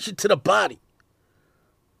combination to the body.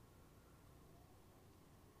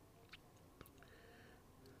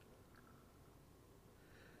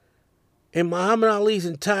 In Muhammad Ali's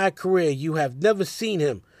entire career, you have never seen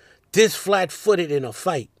him this flat-footed in a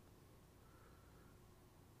fight.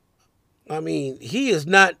 He is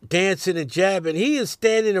not dancing and jabbing. He is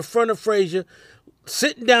standing in front of Frazier,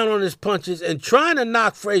 sitting down on his punches and trying to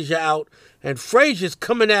knock Frazier out, and Frazier's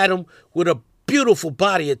coming at him with a beautiful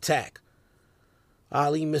body attack.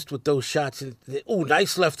 Ali missed with those shots. Oh,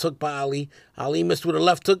 nice left hook by Ali. Ali missed with a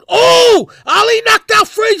left hook. Oh! Ali knocked out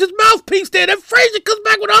Frazier's mouthpiece there. Then Frazier comes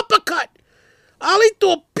back with an uppercut. Ali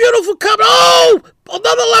threw a beautiful combination. Oh!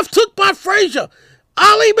 Another left hook by Frazier.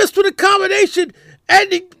 Ali missed with a combination.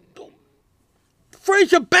 And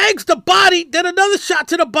Frazier bangs the body. Then another shot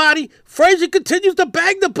to the body. Frazier continues to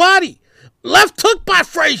bang the body. Left hook by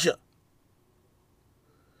Frazier.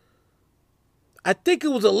 I think it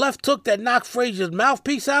was a left hook that knocked Frazier's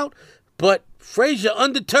mouthpiece out, but Frazier,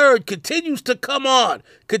 undeterred, continues to come on,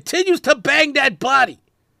 continues to bang that body.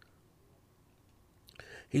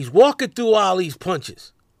 He's walking through Ali's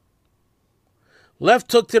punches.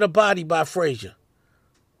 Left hook to the body by Frazier.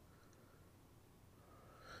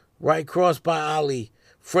 Right cross by Ali.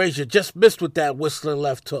 Frazier just missed with that whistling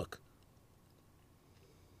left hook.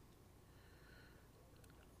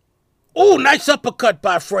 Oh, nice uppercut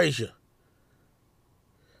by Frazier.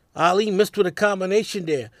 Ali missed with a combination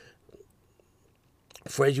there.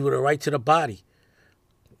 Frazier with a right to the body.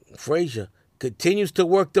 Frazier continues to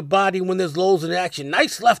work the body when there's lows in action.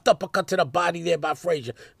 Nice left uppercut to the body there by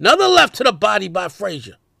Frazier. Another left to the body by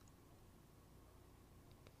Frazier.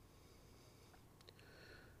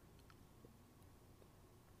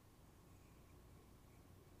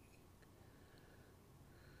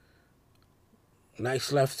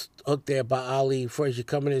 Nice left hook there by Ali. Frazier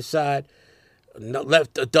coming inside. A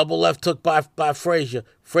double left hook by Frazier.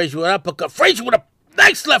 Frazier with an uppercut. Frazier with a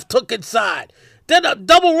nice left hook inside. Then a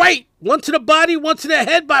double right. One to the body, one to the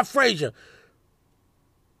head by Frazier.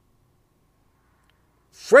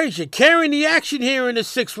 Frazier carrying the action here in the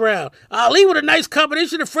 6th round. Ali with a nice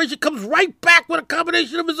combination, and Frazier comes right back with a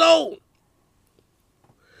combination of his own.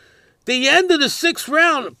 The end of the 6th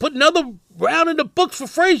round, put another round in the books for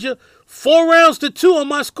Frazier. 4-2 on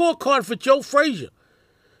my scorecard for Joe Frazier.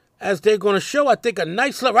 As they're going to show, I think a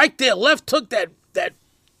nice left, right there, left hook that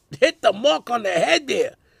hit the mark on the head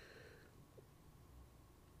there.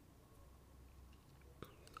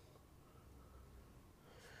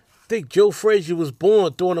 I think Joe Frazier was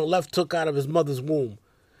born throwing a left hook out of his mother's womb.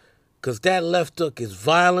 Because that left hook is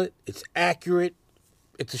violent, it's accurate,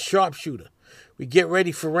 it's a sharpshooter. We get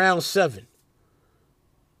ready for round 7.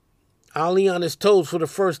 Ali on his toes for the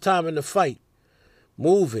first time in the fight.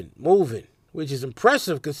 Moving, which is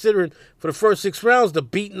impressive considering for the first 6 rounds, the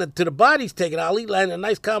beating to the body's taken. Ali landed a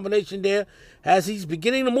nice combination there as he's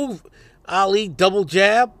beginning to move. Ali double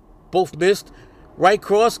jab, both missed. Right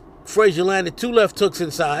cross, Frazier landed 2 left hooks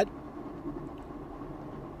inside.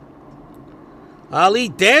 Ali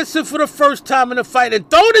dancing for the first time in the fight and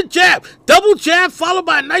throwing a jab. Double jab followed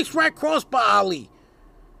by a nice right cross by Ali.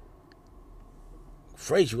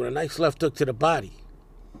 Frazier with a nice left hook to the body.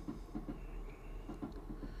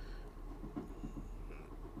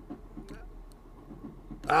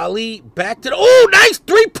 Ali back to the... Oh, nice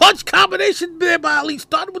 3-punch combination there by Ali.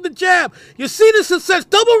 Started with the jab. You see the success.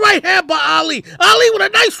 Double right hand by Ali. Ali with a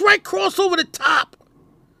nice right cross over the top.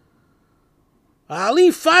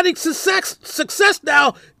 Ali finding success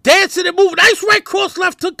now. Dancing and moving. Nice right cross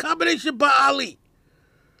left hook combination by Ali.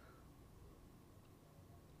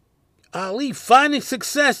 Ali finding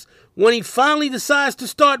success when he finally decides to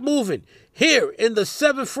start moving. Here in the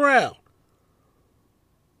 7th round.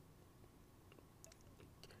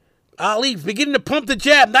 Ali beginning to pump the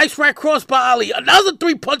jab. Nice right cross by Ali. Another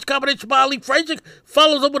 3-punch combination by Ali. Frazier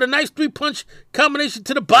follows up with a nice 3-punch combination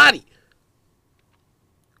to the body.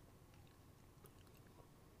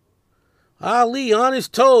 Ali on his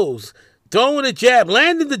toes. Throwing the jab.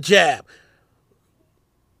 Landing the jab.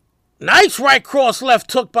 Nice right cross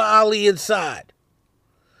left hook by Ali inside.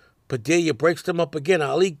 Padilla breaks them up again.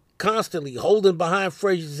 Ali constantly holding behind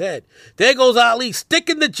Frazier's head. There goes Ali,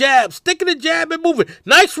 sticking the jab and moving.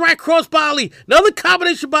 Nice right cross by Ali. Another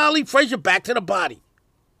combination by Ali. Frazier back to the body.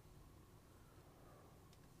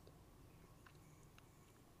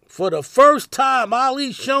 For the first time,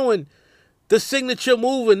 Ali showing the signature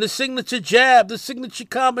moving, the signature jab, the signature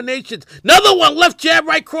combinations. Another one, left jab,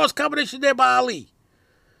 right cross combination there by Ali.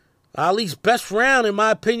 Ali's best round, in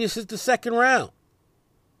my opinion, since the 2nd round.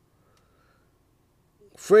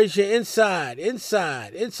 Frazier inside.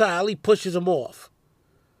 Ali pushes him off.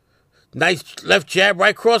 Nice left jab,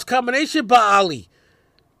 right cross combination by Ali.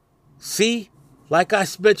 See, like I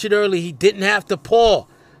mentioned earlier, he didn't have to paw.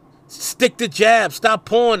 Stick the jab, stop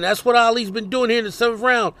pawing. That's what Ali's been doing here in the 7th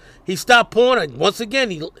round. He stopped pawing. Once again,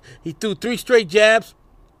 he threw 3 straight jabs.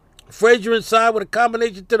 Frazier inside with a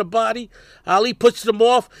combination to the body. Ali pushes him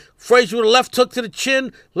off. Frazier with a left hook to the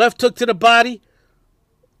chin, left hook to the body.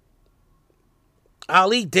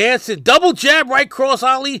 Ali dancing. Double jab, right cross.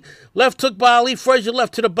 Ali, left hook by Ali. Frazier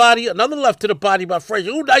left to the body. Another left to the body by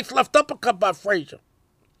Frazier. Ooh, nice left uppercut by Frazier.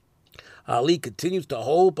 Ali continues to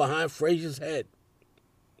hold behind Frazier's head.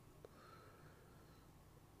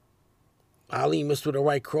 Ali missed with a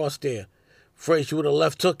right cross there. Frazier with a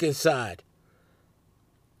left hook inside.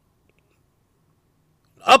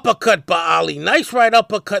 Uppercut by Ali. Nice right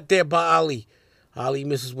uppercut there by Ali. Ali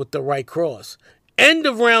misses with the right cross. End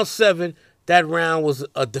of round 7. That round was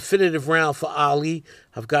a definitive round for Ali.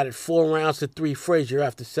 I've got it 4-3 Frazier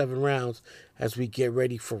after 7 rounds as we get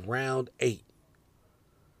ready for round 8.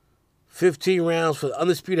 15 rounds for the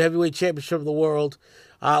Undisputed Heavyweight Championship of the world.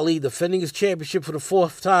 Ali defending his championship for the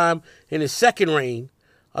 4th time in his 2nd reign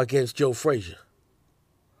against Joe Frazier.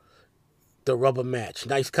 The rubber match.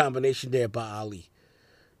 Nice combination there by Ali.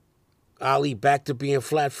 Ali back to being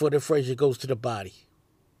flat-footed. Frazier goes to the body.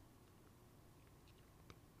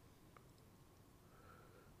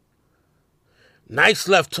 Nice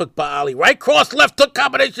left hook by Ali. Right cross, left hook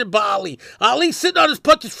combination by Ali. Ali sitting on his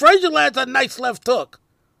punches. Frazier lands a nice left hook.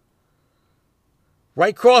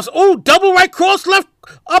 Right cross. Oh, double right cross, left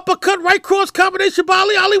uppercut, right cross combination by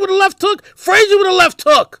Ali. Ali with a left hook. Frazier with a left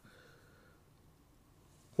hook.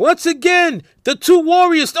 Once again, the two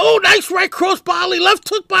warriors. Oh, nice right cross by Ali. Left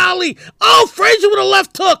hook by Ali. Oh, Frazier with a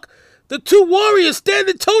left hook. The two warriors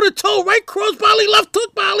standing toe-to-toe. Right cross by Ali. Left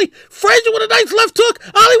hook by Ali. Frazier with a nice left hook.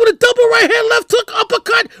 Ali with a double right hand left hook.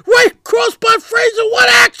 Uppercut. Right cross by Frazier. What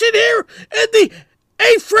action here in the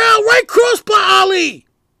 8th round. Right cross by Ali.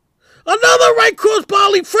 Another right cross by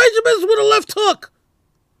Ali. Frazier misses with a left hook.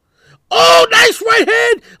 Oh, nice right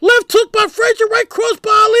hand. Left hook by Frazier. Right cross by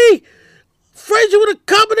Ali. Frazier with a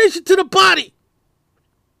combination to the body.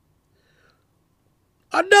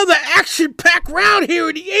 Another action-packed round here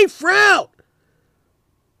in the 8th round.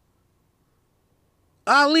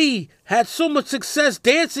 Ali had so much success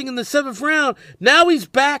dancing in the 7th round. Now he's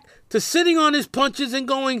back to sitting on his punches and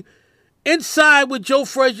going inside with Joe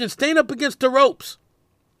Frazier and staying up against the ropes.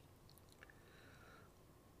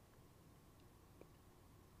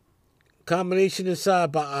 Combination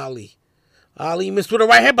inside by Ali. Ali missed with a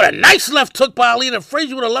right hand, but a nice left hook by Ali, and then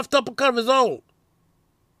Frazier with a left uppercut of his own.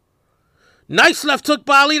 Nice left hook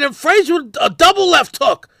by Ali, and then Frazier with a double left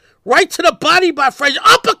hook. Right to the body by Frazier.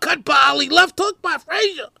 Uppercut by Ali. Left hook by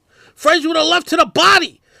Frazier. Frazier with a left to the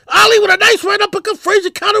body. Ali with a nice right uppercut.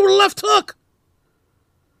 Frazier counter with a left hook.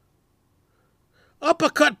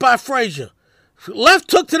 Uppercut by Frazier. Left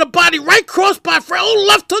hook to the body. Right cross by Frazier. Oh,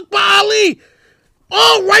 left hook by Ali.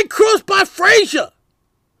 Oh, right cross by Frazier.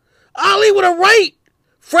 Ali with a right.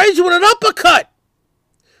 Frazier with an uppercut.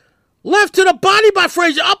 Left to the body by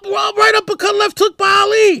Frazier. Right uppercut, left hook by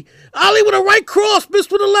Ali. Ali with a right cross. Missed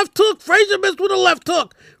with a left hook. Frazier missed with a left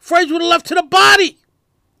hook. Frazier with a left to the body.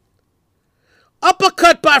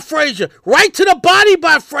 Uppercut by Frazier. Right to the body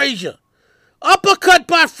by Frazier. Uppercut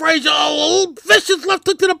by Frazier. Oh, vicious left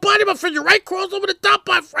hook to the body by Frazier. Right cross over the top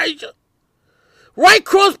by Frazier. Right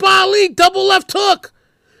cross by Ali. Double left hook.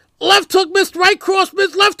 Left hook missed. Right cross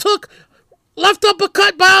missed. Left hook. Left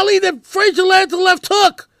uppercut by Ali. Then Frazier lands the left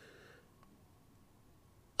hook.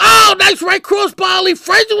 Oh, nice right cross by Ali.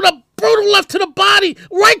 Frazier with a brutal left to the body.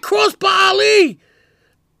 Right cross by Ali.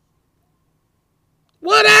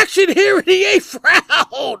 What action here in the 8th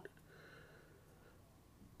round?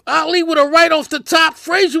 Ali with a right off the top.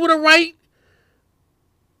 Frazier with a right.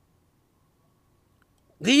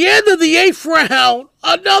 The end of the 8th round.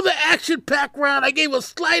 Another action-packed round. I gave a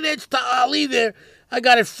slight edge to Ali there. I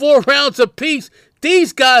got it 4 rounds apiece.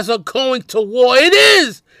 These guys are going to war. It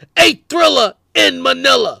is a thriller in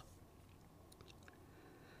Manila.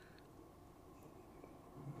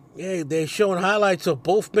 Yeah, they're showing highlights of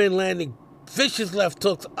both men landing vicious left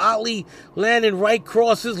hooks. Ali landing right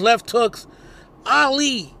crosses, left hooks.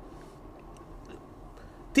 Ali,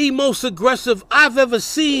 the most aggressive I've ever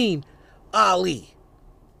seen. Ali.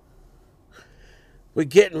 We're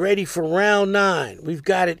getting ready for round 9. We've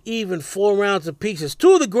got it even 4 rounds apiece.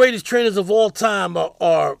 2 of the greatest trainers of all time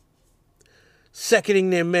are seconding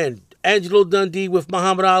their men. Angelo Dundee with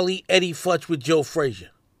Muhammad Ali, Eddie Futch with Joe Frazier.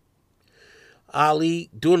 Ali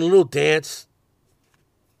doing a little dance.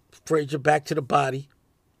 Frazier back to the body.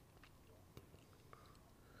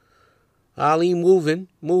 Ali moving.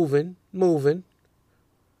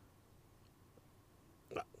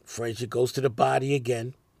 Frazier goes to the body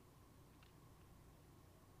again.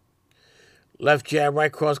 Left jab,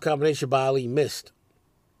 right cross combination by Ali missed.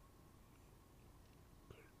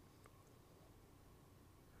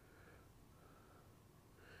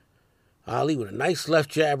 Ali with a nice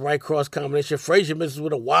left jab, right cross combination. Frazier misses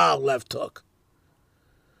with a wild left hook.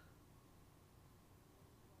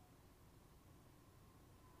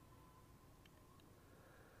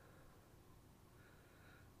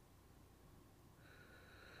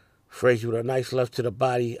 Frazier with a nice left to the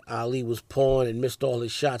body. Ali was pawing and missed all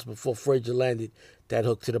his shots before Frazier landed that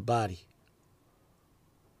hook to the body.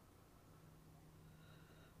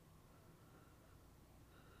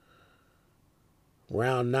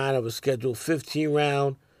 Round 9 of a scheduled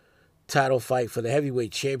 15-round title fight for the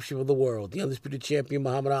heavyweight championship of the world. The undisputed champion,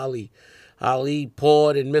 Muhammad Ali. Ali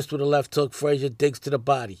pawed and missed with a left hook. Frazier digs to the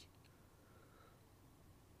body.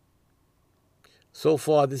 So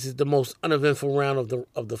far, this is the most uneventful round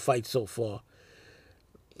of the fight so far.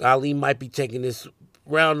 Ali might be taking this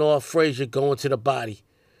round off. Frazier going to the body.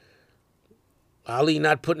 Ali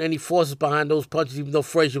not putting any forces behind those punches, even though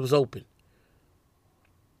Frazier was open.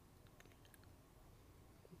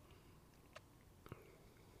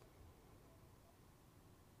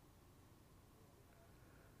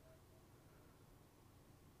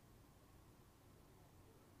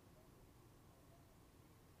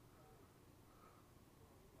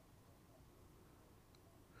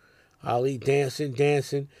 Ali dancing.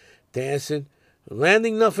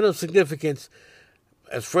 Landing nothing of significance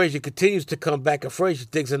as Frazier continues to come back, and Frazier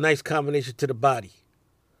digs a nice combination to the body.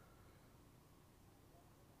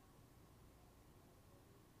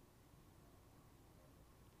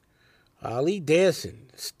 Ali dancing,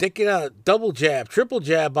 sticking out, double jab, triple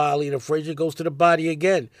jab by Ali, and Frazier goes to the body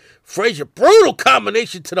again. Frazier, brutal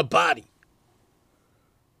combination to the body.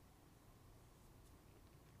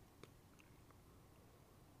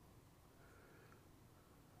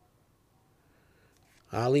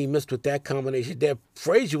 Ali missed with that combination there.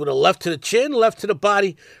 Frazier with a left to the chin, left to the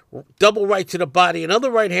body, double right to the body,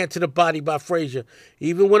 another right hand to the body by Frazier.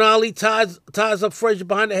 Even when Ali ties up Frazier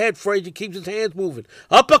behind the head, Frazier keeps his hands moving.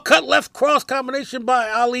 Uppercut, left cross combination by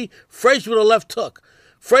Ali. Frazier with a left hook.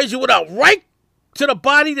 Frazier with a right to the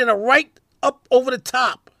body, then a right up over the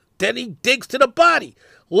top. Then he digs to the body.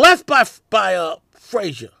 Left by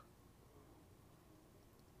Frazier.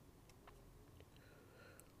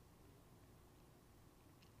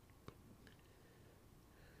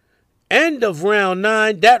 End of round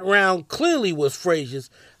 9. That round clearly was Frazier's.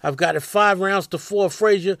 I've got it 5 rounds to 4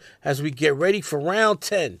 Frazier as we get ready for round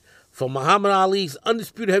 10 for Muhammad Ali's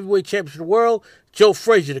undisputed heavyweight championship of the world, Joe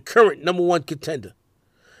Frazier, the current #1 contender.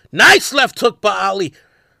 Nice left hook by Ali.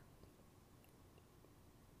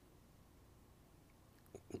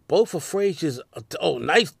 Both of Frazier's,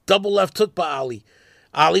 nice double left hook by Ali.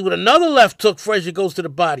 Ali with another left hook, Frazier goes to the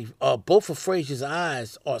body. Both of Frazier's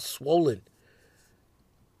eyes are swollen.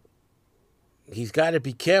 He's got to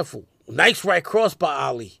be careful. Nice right cross by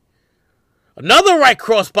Ali. Another right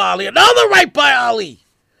cross by Ali. Another right by Ali.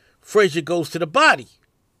 Frazier goes to the body.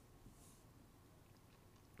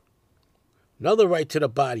 Another right to the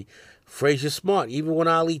body. Frazier's smart. Even when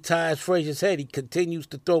Ali ties Frazier's head, he continues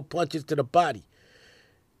to throw punches to the body.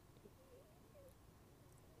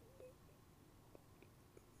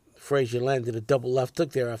 Frazier landed a double left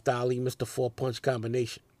hook there after Ali missed a 4-punch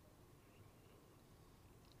combination.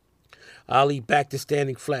 Ali back to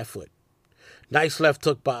standing flat foot. Nice left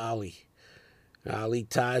hook by Ali. Ali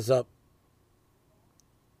ties up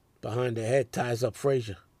behind the head, ties up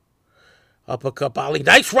Frazier. Uppercut by Ali.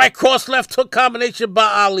 Nice right cross left hook combination by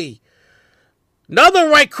Ali. Another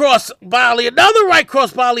right cross by Ali. Another right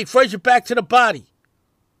cross by Ali. Frazier back to the body.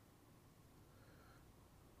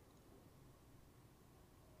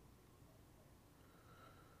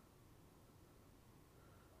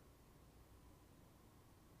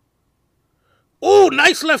 Ooh,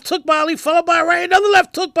 nice left hook by Ali, followed by right. Another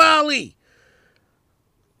left hook by Ali.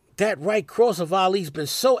 That right cross of Ali's been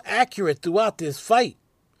so accurate throughout this fight.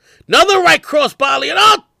 Another right cross by Ali.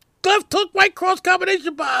 Another left hook, right cross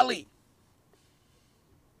combination by Ali.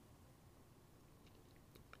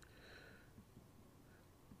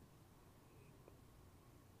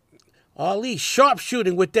 Ali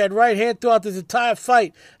sharpshooting with that right hand throughout this entire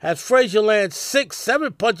fight as Frazier lands 6,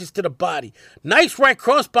 7 punches to the body. Nice right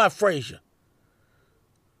cross by Frazier.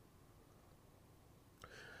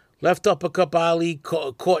 Left uppercut by Ali,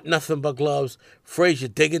 caught nothing but gloves. Frazier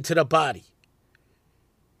digging to the body.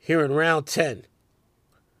 Here in round 10.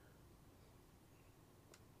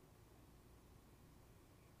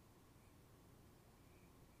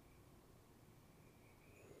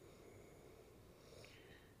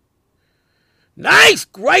 Nice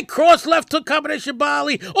right cross, left hook combination by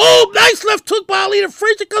Ali. Oh, nice left hook by Ali. And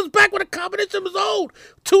Frazier comes back with a combination of his own.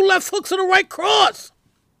 2 left hooks and a right cross.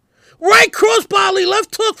 Right cross by Ali,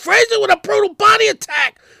 left hook. Frazier with a brutal body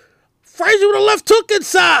attack. Frazier with a left hook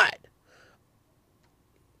inside.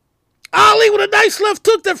 Ali with a nice left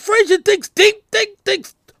hook that Frazier thinks deep,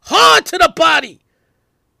 thinks hard to the body.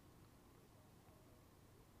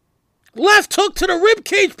 Left hook to the rib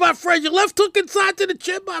cage by Frazier. Left hook inside to the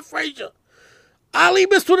chin by Frazier. Ali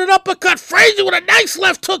missed with an uppercut. Frazier with a nice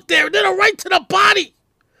left hook there, and then a right to the body.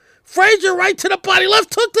 Frazier right to the body.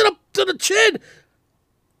 Left hook to the chin.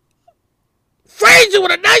 Frazier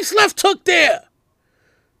with a nice left hook there.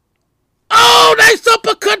 Oh, nice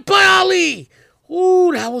uppercut by Ali.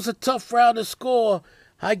 Ooh, that was a tough round to score.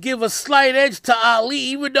 I give a slight edge to Ali,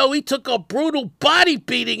 even though he took a brutal body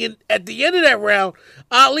beating at the end of that round.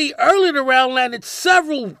 Ali, early in the round, landed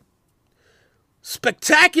several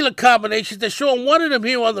spectacular combinations. They're showing one of them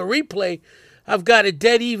here on the replay. I've got it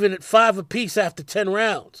dead even at 5 apiece after 10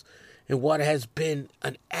 rounds in what has been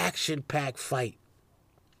an action-packed fight.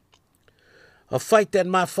 A fight that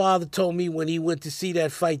my father told me when he went to see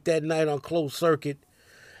that fight that night on closed circuit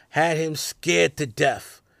had him scared to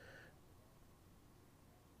death.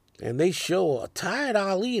 And they show a tired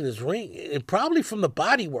Ali in his ring, and probably from the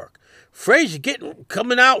body work. Frazier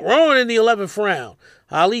coming out roaring in the 11th round.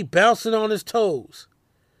 Ali bouncing on his toes.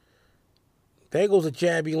 There goes a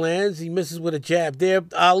jab he lands. He misses with a jab there.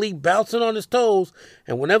 Ali bouncing on his toes.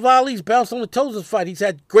 And whenever Ali's bounced on the toes in this fight, he's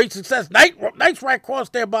had great success. Nice right cross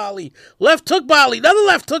there by Ali. Left hook by Ali. Another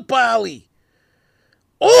left hook by Ali.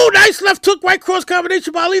 Oh, nice left hook, right cross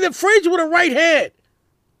combination by Ali. Then Frazier with a right hand.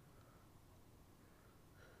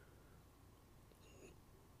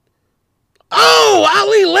 Oh,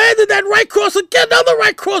 Ali landed that right cross again. Another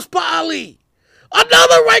right cross by Ali.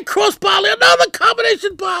 Another right cross by Ali. Another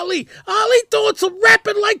combination by Ali. Ali throwing some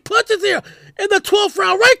rapid like punches here in the 12th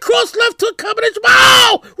round. Right cross, left hook combination.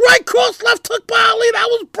 Oh, right cross, left hook by Ali. That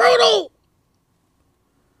was brutal.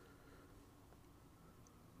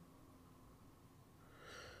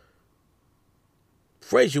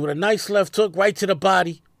 Frazier with a nice left hook right to the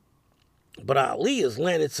body. But Ali has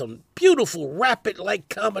landed some beautiful rapid like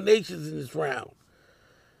combinations in this round.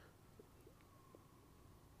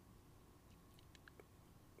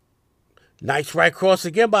 Nice right cross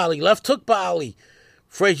again by Ali. Left hook by Ali.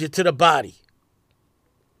 Frazier to the body.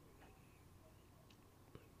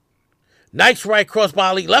 Nice right cross by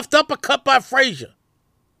Ali. Left uppercut by Frazier.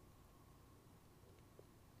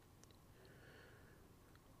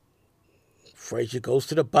 Frazier goes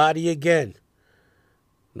to the body again.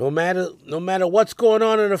 No matter what's going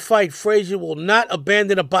on in the fight, Frazier will not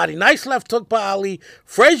abandon the body. Nice left hook by Ali.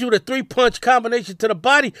 Frazier with a 3-punch combination to the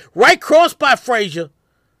body. Right cross by Frazier.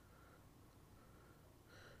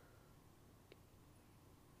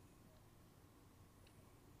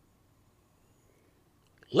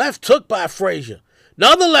 Left hook by Frazier.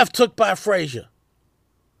 Another left hook by Frazier.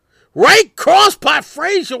 Right cross by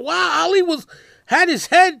Frazier. Wow, Ali had his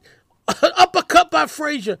head uppercut by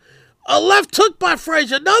Frazier. A left hook by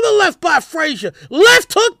Frazier. Another left by Frazier.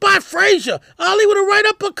 Left hook by Frazier. Ali with a right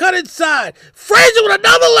uppercut inside. Frazier with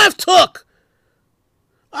another left hook.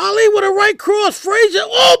 Ali with a right cross. Frazier.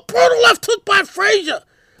 Oh, brutal left hook by Frazier.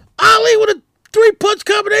 Ali with a 3-punch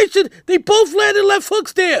combination. They both landed left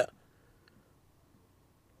hooks there.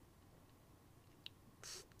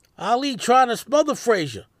 Ali trying to smother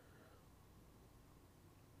Frazier.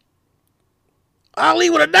 Ali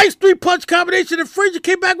with a nice 3-punch combination, and Frazier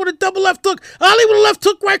came back with a double left hook. Ali with a left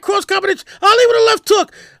hook, right cross combination. Ali with a left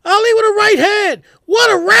hook. Ali with a right hand.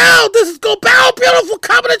 What a round. This is go bow. Beautiful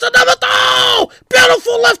combination. Another, oh,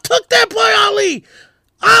 beautiful left hook there by Ali.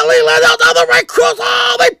 Ali landed another right cross.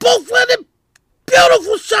 Oh, they both landed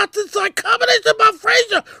beautiful shots inside. Combination by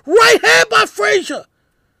Frazier. Right hand by Frazier.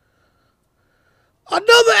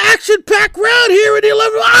 Another action-packed round here in the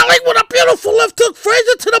 11th. Ali with a beautiful left hook.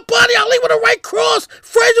 Frazier to the body. Ali with a right cross.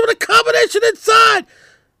 Frazier with a combination inside.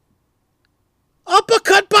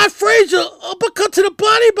 Uppercut by Frazier. Uppercut to the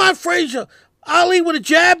body by Frazier. Ali with a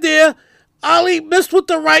jab there. Ali missed with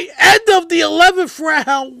the right. End of the 11th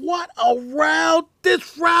round. What a round.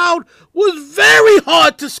 This round was very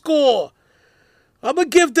hard to score. I'm going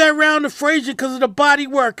to give that round to Frazier because of the body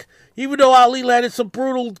work. Even though Ali landed some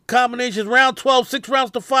brutal combinations. Round 12, 6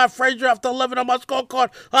 rounds to 5. Frazier after 11 on my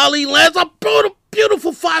scorecard. Ali lands a brutal,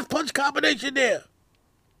 beautiful 5-punch combination there.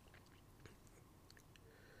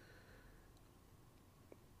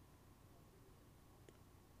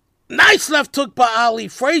 Nice left hook by Ali.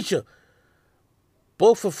 Frazier.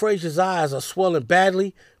 Both of Frazier's eyes are swelling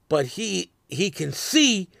badly, but he can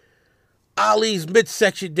see Ali's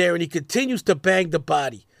midsection there, and he continues to bang the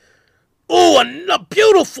body. Oh, a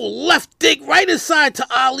beautiful left dig right inside to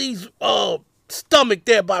Ali's stomach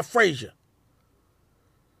there by Frazier.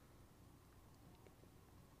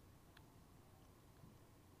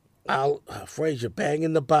 Frazier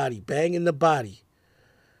banging the body, banging the body.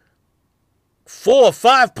 4,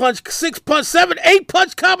 5 punch, 6 punch, 7, 8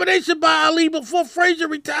 punch combination by Ali before Frazier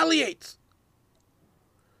retaliates.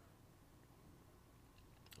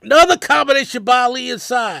 Another combination by Ali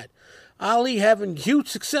inside. Ali having huge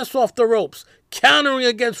success off the ropes, countering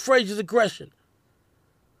against Frazier's aggression.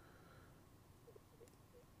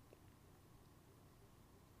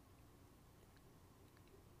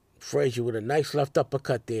 Frazier with a nice left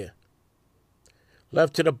uppercut there.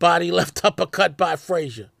 Left to the body, left uppercut by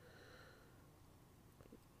Frazier.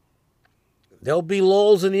 There'll be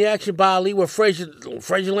lulls in the action by Ali where Frazier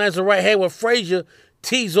lands the right hand, where Frazier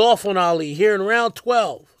tees off on Ali here in round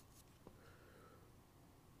 12.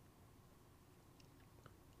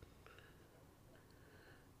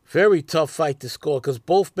 Very tough fight to score because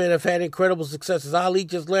both men have had incredible successes. Ali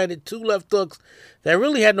just landed 2 left hooks that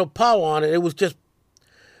really had no power on it. It was just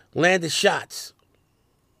landed shots.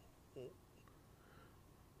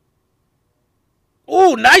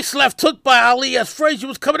 Oh, nice left hook by Ali as Frazier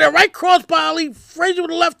was coming there. Right cross by Ali. Frazier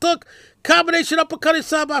with a left hook. Combination uppercut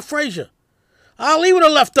inside by Frazier. Ali with a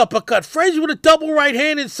left uppercut. Frazier with a double right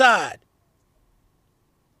hand inside.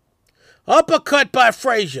 Uppercut by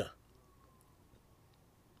Frazier.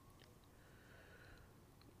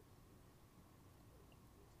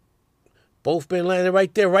 Both men landed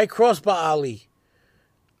right there. Right cross by Ali.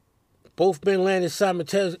 Both men landed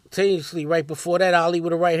simultaneously. Right before that, Ali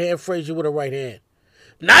with a right hand, Frazier with a right hand.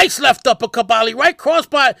 Nice left uppercut by Ali. Right cross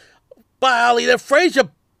by Ali. Then Frazier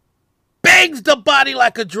bangs the body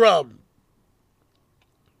like a drum.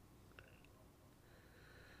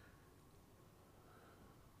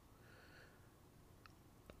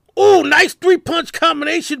 Ooh, nice three-punch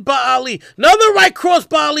combination by Ali. Another right cross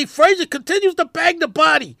by Ali. Frazier continues to bang the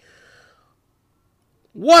body.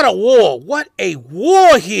 What a war. What a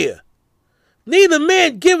war here. Neither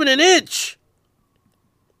man giving an inch.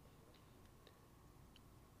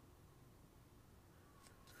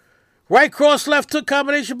 Right cross, left hook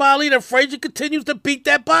combination by Ali. Then Frazier continues to beat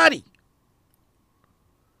that body.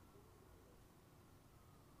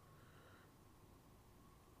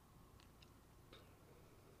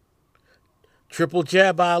 Triple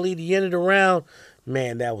jab by Ali, the end of the round.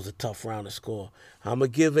 Man, that was a tough round to score. I'm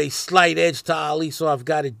going to give a slight edge to Ali, so I've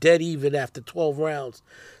got it dead even after 12 rounds.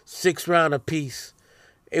 6 rounds apiece.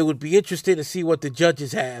 It would be interesting to see what the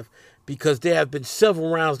judges have, because there have been several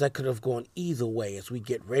rounds that could have gone either way as we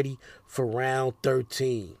get ready for round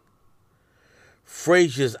 13.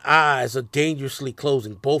 Frazier's eyes are dangerously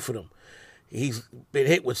closing, both of them. He's been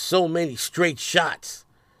hit with so many straight shots.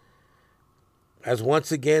 As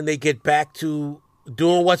once again, they get back to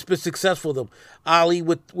doing what's been successful for them. Ali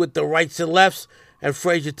with the rights and lefts, and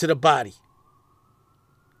Frazier to the body.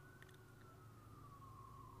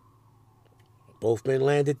 Both men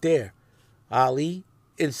landed there. Ali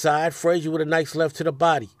inside, Frazier with a nice left to the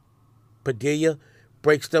body. Padilla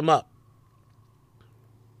breaks them up.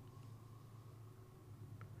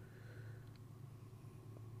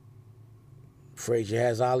 Frazier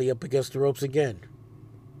has Ali up against the ropes again.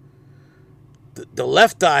 The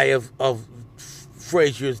left eye of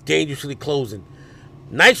Frazier is dangerously closing.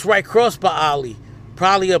 Nice right cross by Ali.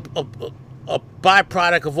 Probably a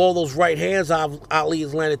byproduct of all those right hands Ali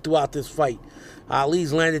has landed throughout this fight.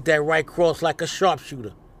 Ali's landed that right cross like a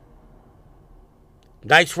sharpshooter.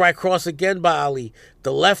 Nice right cross again by Ali.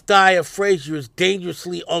 The left eye of Frazier is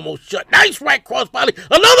dangerously almost shut. Nice right cross by Ali.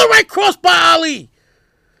 Another right cross by Ali.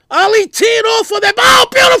 Ali teeing off for them. Oh,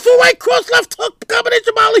 beautiful right cross, left hook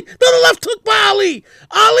combination by Ali. Another left hook by Ali.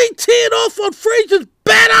 Ali teeing off on Frazier's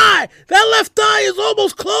bad eye. That left eye is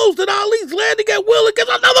almost closed, and Ali's landing at will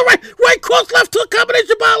against another right cross, left hook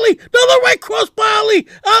combination by Ali. Another right cross by Ali.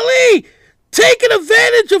 Ali taking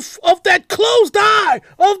advantage of that closed eye,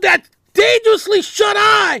 of that dangerously shut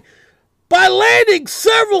eye, by landing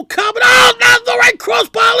several Oh, now the right cross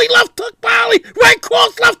by Ali, left hook by Ali, right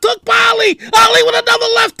cross, left hook by Ali. Ali with another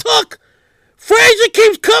left hook. Frazier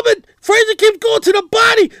keeps coming. Frazier keeps going to the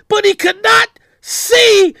body, but he cannot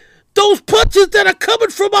see those punches that are coming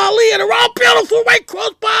from Ali. And a raw, beautiful right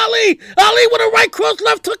cross by Ali. Ali with a right cross,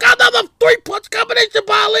 left hook, another 3-punch combination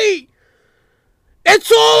by Ali.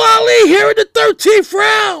 It's all Ali here in the 13th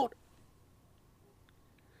round.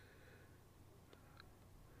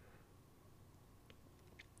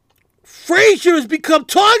 Frazier has become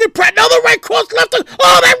target practice. Another right cross, left hook.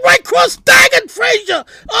 Oh, that right cross staggered Frazier.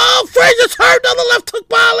 Oh, Frazier's hurt. Another left hook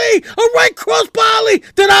by Ali. A right cross by Ali.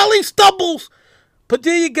 Then Ali stumbles.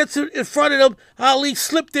 Padilla gets in front of him. Ali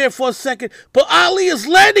slipped there for a second. But Ali is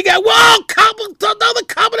landing at, another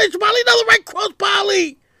combination by Ali. Another right cross by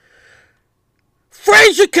Ali.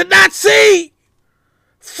 Frazier cannot see.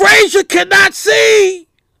 Frazier cannot see.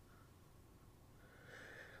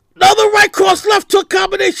 Another right cross, left hook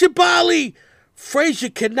combination by Ali. Frazier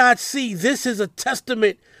cannot see. This is a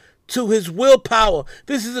testament to his willpower.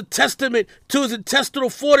 This is a testament to his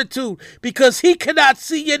intestinal fortitude, because he cannot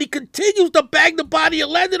see, yet he continues to bang the body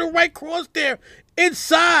and landing a right cross there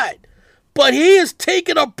inside. But he is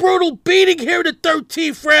taking a brutal beating here in the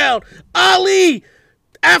 13th round. Ali,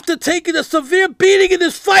 after taking a severe beating in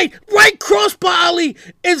this fight, right cross by Ali,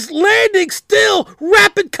 is landing still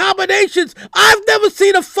rapid combinations. I've never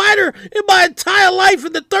seen a fighter in my entire life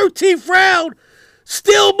in the 13th round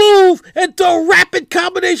still move and throw rapid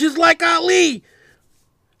combinations like Ali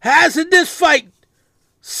has in this fight.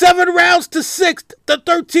 7 rounds to 6. The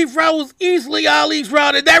 13th round was easily Ali's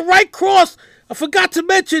round. And that right cross, I forgot to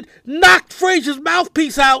mention, knocked Frazier's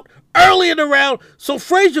mouthpiece out early in the round, so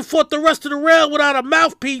Frazier fought the rest of the round without a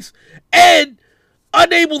mouthpiece and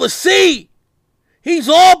unable to see. He's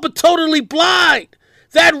all but totally blind.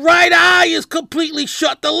 That right eye is completely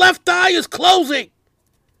shut. The left eye is closing.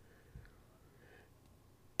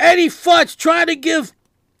 Eddie Futz trying to give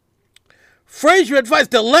Frazier advice.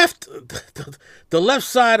 The left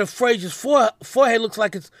side of Frazier's forehead looks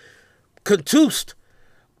like it's contused.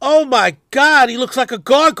 Oh my God, he looks like a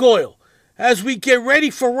gargoyle. As we get ready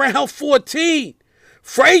for round 14,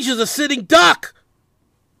 Frazier's a sitting duck.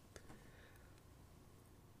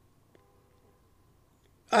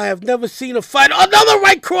 I have never seen a fighter. Another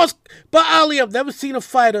right cross by Ali. I've never seen a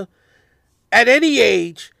fighter at any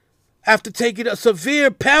age, after taking a severe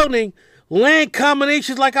pounding, land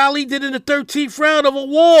combinations like Ali did in the 13th round of a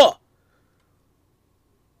war.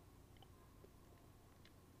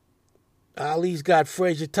 Ali's got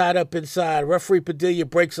Frazier tied up inside. Referee Padilla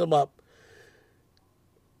breaks him up.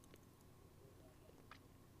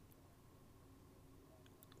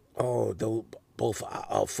 Oh, both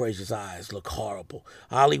Frazier's eyes look horrible.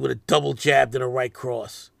 Ali with a double jab and a right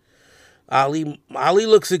cross. Ali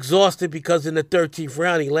looks exhausted because in the 13th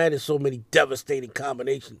round he landed so many devastating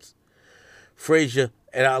combinations. Frazier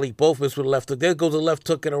and Ali both missed with a left hook. There goes a left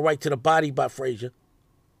hook and a right to the body by Frazier.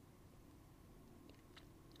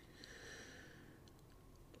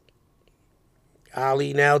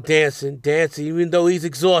 Ali now dancing, even though he's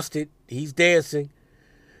exhausted. He's dancing.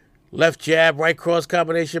 Left jab, right cross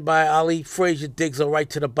combination by Ali. Frazier digs a right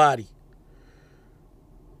to the body.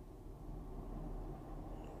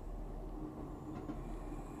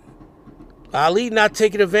 Ali not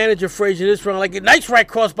taking advantage of Frazier this round. Like a nice right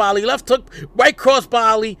cross by Ali. Left hook, right cross by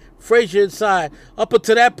Ali. Frazier inside. Up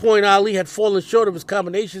until that point, Ali had fallen short of his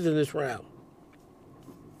combinations in this round.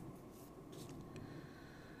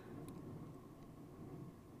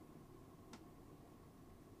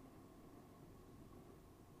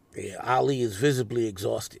 Yeah, Ali is visibly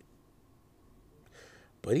exhausted.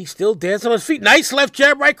 But he's still dancing on his feet. Nice left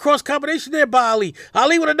jab, right cross combination there by Ali.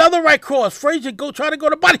 Ali with another right cross. Frazier trying to go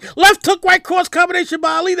to the body. Left hook, right cross combination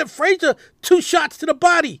by Ali. Then Frazier, 2 shots to the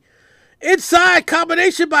body. Inside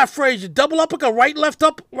combination by Frazier. Double uppercut, right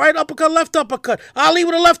uppercut, left uppercut. Ali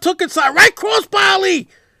with a left hook inside. Right cross by Ali.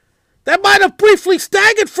 That might have briefly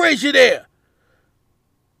staggered Frazier there.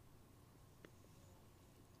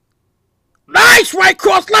 Nice right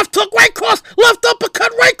cross, left hook, right cross, left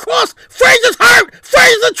uppercut, right cross. Frazier's hurt.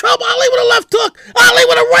 Frazier's in trouble. Ali with a left hook. Ali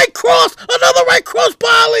with a right cross. Another right cross by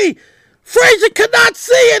Ali. Frazier cannot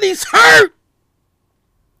see and he's hurt.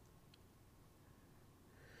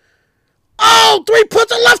 Oh, 3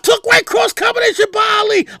 punch, a left hook, right cross combination by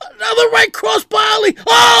Ali. Another right cross by Ali.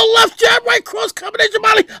 Oh, left jab, right cross combination by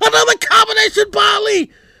Ali. Another combination by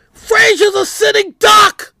Ali. Frazier's a sitting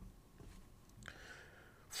duck.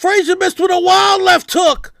 Frazier missed with a wild left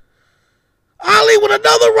hook. Ali with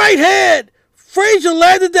another right hand. Frazier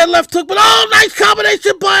landed that left hook, but nice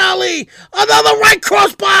combination by Ali. Another right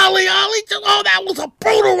cross by Ali. That was a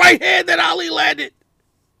brutal right hand that Ali landed.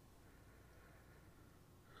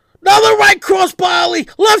 Another right cross by Ali.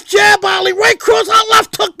 Left jab by Ali. Right cross,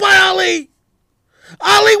 left hook by Ali.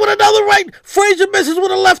 Ali with another right. Frazier misses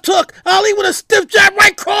with a left hook. Ali with a stiff jab,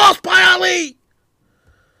 right cross by Ali.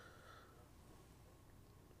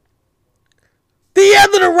 The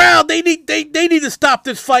end of the round, they need to stop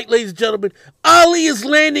this fight, ladies and gentlemen. Ali is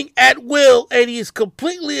landing at will, and he is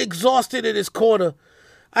completely exhausted in his corner.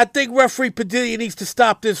 I think referee Padilla needs to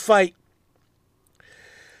stop this fight.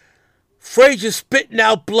 Frazier spitting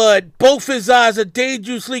out blood. Both his eyes are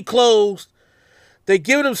dangerously closed. They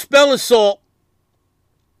giving him smelling salt.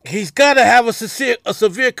 He's got to have a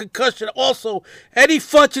severe concussion. Also, Eddie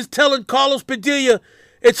Futch is telling Carlos Padilla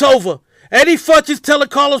it's over. Eddie Futch is telling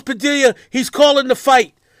Carlos Padilla he's calling the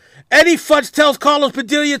fight. Eddie Futch tells Carlos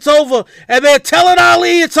Padilla it's over. And they're telling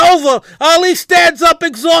Ali it's over. Ali stands up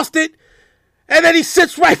exhausted. And then he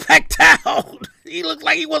sits right back down. He looks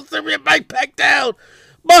like he wants to get right back down.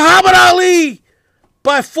 Muhammad Ali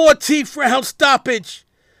by 14th round stoppage.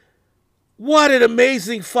 What an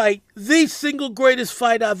amazing fight. The single greatest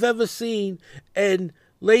fight I've ever seen. And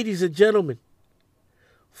ladies and gentlemen,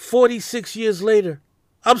 48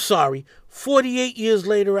 years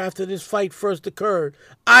later after this fight first occurred,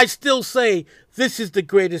 I still say this is the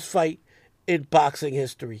greatest fight in boxing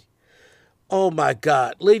history. Oh my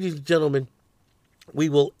God. Ladies and gentlemen, we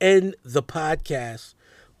will end the podcast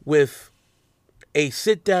with a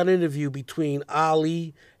sit-down interview between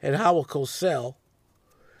Ali and Howard Cosell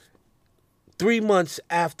 3 months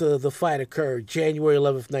after the fight occurred, January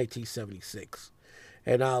 11th, 1976.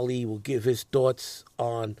 And Ali will give his thoughts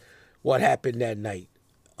on what happened that night.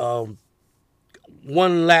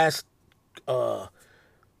 One last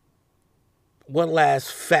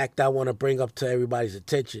fact I want to bring up to everybody's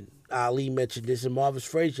attention. Ali mentioned this, and Marvis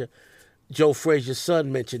Frazier, Joe Frazier's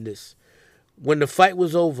son, mentioned this. When the fight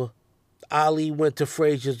was over, Ali went to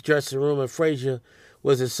Frazier's dressing room, and Frazier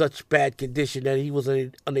was in such bad condition that he was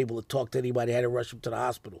unable to talk to anybody. Had to rush him to the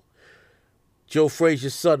hospital. Joe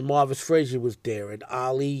Frazier's son, Marvis Frazier, was there, and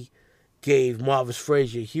Ali gave Marvis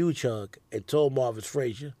Frazier a huge hug and told Marvis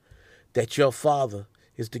Frazier that your father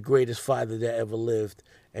is the greatest fighter that ever lived,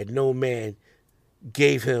 and no man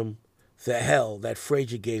gave him the hell that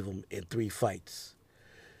Frazier gave him in 3 fights.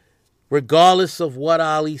 Regardless of what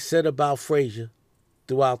Ali said about Frazier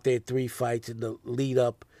throughout their 3 fights in the lead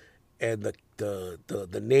up and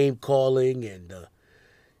the name calling and the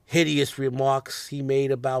hideous remarks he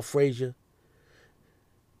made about Frazier,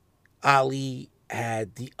 Ali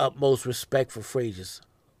had the utmost respect for Frazier's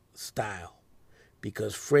style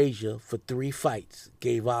because Frazier, for 3 fights,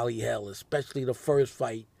 gave Ali hell, especially the first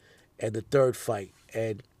fight and the 3rd fight.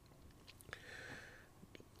 And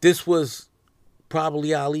this was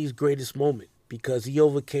probably Ali's greatest moment because he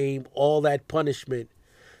overcame all that punishment.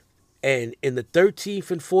 And in the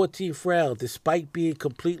 13th and 14th round, despite being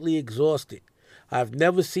completely exhausted, I've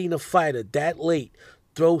never seen a fighter that late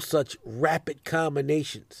throw such rapid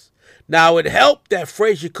combinations. Now, it helped that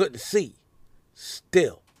Frazier couldn't see.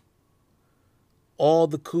 Still, all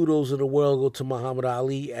the kudos in the world go to Muhammad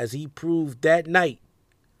Ali as he proved that night,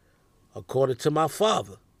 according to my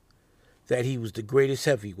father, that he was the greatest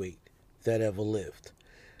heavyweight that ever lived.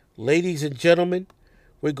 Ladies and gentlemen,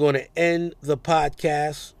 we're going to end the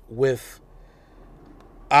podcast with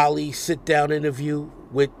Ali's sit-down interview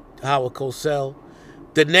with Howard Cosell.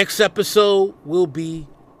 The next episode will be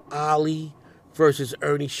Ali versus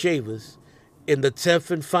Ernie Shavers in the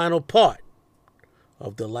 10th and final part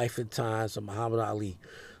of the life and times of Muhammad Ali.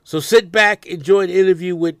 So sit back, enjoy the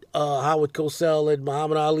interview with Howard Cosell and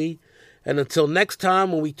Muhammad Ali. And until next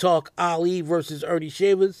time when we talk Ali versus Ernie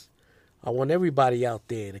Shavers, I want everybody out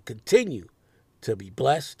there to continue to be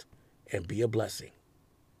blessed and be a blessing.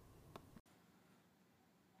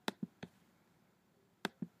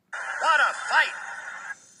 What a fight!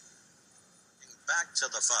 Back to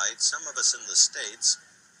the fight, some of us in the States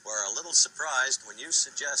were a little surprised when you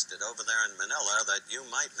suggested over there in Manila that you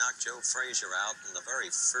might knock Joe Frazier out in the very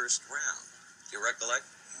first round. Do you recollect?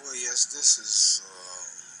 Well, yes, this is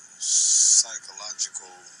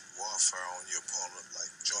psychological warfare on your opponent,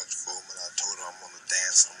 like George Foreman. I told him I'm going to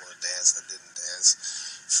dance. I didn't dance.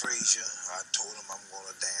 Frazier, I told him I'm going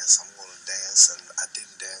to dance. And I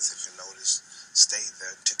didn't dance, if you noticed. Stayed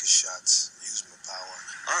there, took his shots, used my power.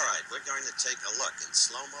 All right, we're going to take a look in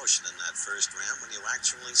slow motion in that first round when you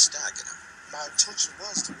actually staggered him. My intention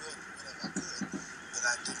was to win whenever I could, but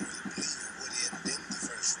I didn't really believe it would end in the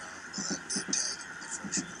first round, but I did tag him in the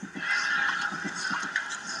first round.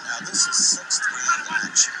 Now, this is 6th round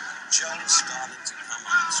action. Joe started to come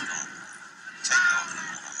on strongly. Take over,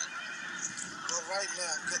 Muhammad. Well, right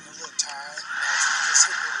now I'm getting a little tired. Just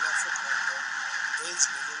hit me with a left hook right there. Dazed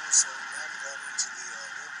me a little, so now I'm going into the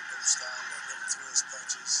rope style, letting him throw his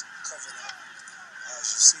punches, covering up. As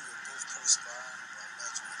you see, we're both perspiring.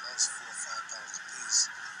 Imagine we lost 4 or 5 pounds apiece.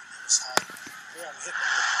 It was hot. Here I'm hitting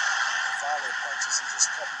him with volley punches. He just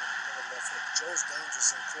cut me with another left hook. Joe's dangerous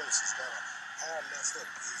and close. He's got a hard left hook.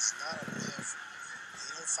 He's not a man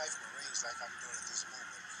he don't fight from range like I'm doing at this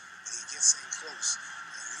moment. But he gets in close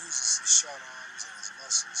and uses his short arms and his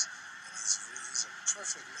muscles. And he's a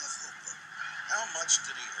perfect left hooker. How much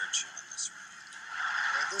did he hurt you in this round?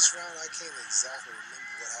 Well, this round, I can't exactly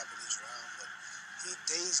remember what happened each round, but he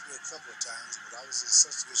dazed me a couple of times, but I was in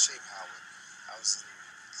such good shape, Howard. I was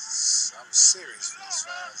serious for this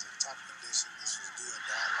fight. I was in top condition. This was do or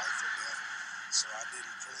die, life or death. So I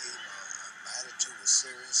didn't play. My attitude was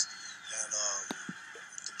serious, and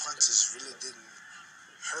the punches really didn't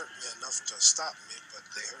hurt me enough to stop me, but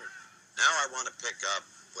they hurt. Now I want to pick up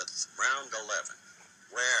with round 11,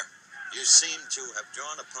 where you seem to have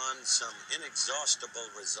drawn upon some inexhaustible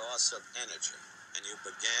resource of energy, and you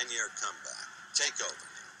began your comeback. Take over.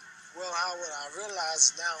 Well, Howard, I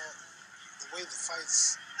realize now the way the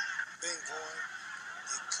fight's been going,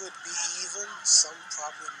 it could be even. Some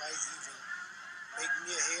probably might even make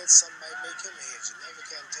me ahead. Some might make him ahead. You never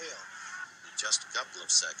can tell. In just a couple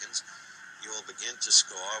of seconds, you will begin to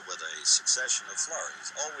score with a succession of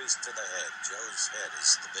flurries, always to the head. Joe's head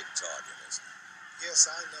is the big target, isn't it? Yes,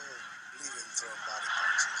 I never believe in throwing body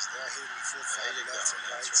punches. They're hitting 4 or 5 lefts and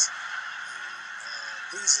rights. And,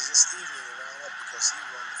 these are just evening around up because he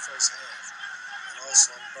won the first half. And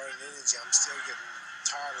also, I'm burning energy. I'm still getting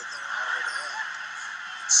tireder than I already am.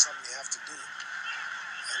 It's something you have to do.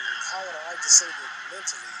 And Howard, I like to say that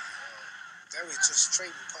mentally, there is just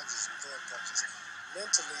trading punches and throwing punches.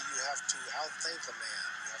 Mentally, you have to outthink a man.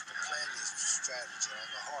 You have to plan your strategy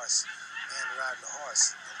like a horse. Man riding a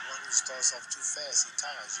horse. The one who starts off too fast, he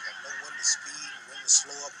tires. You got to know when to speed, when to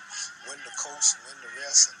slow up, when to coast, when to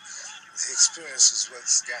rest. And the experience is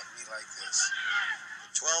what's got me like this.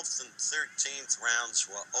 12th and 13th rounds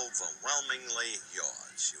were overwhelmingly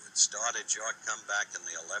yours. You had started your comeback in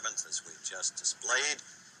the 11th, as we just displayed,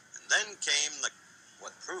 and then came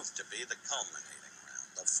what proved to be the culminating round,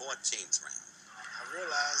 the 14th round. I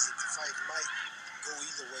realized that the fight might go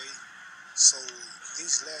either way, so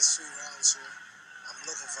these last 3 rounds here, I'm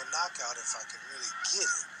looking for a knockout if I can really get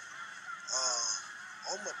it.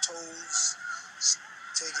 On my toes,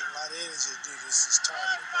 taking a lot of energy to do this, is tiring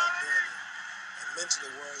me, but I'm doing it. And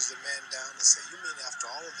mentally wears the man down and say, you mean after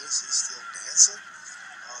all of this, he's still dancing?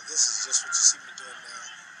 This is just what you see me doing now.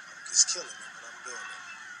 I'm just killing him, but I'm doing it.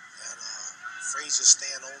 And Frazier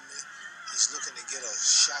stand on me. He's looking to get a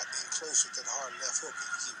shot in close with that hard left hook, and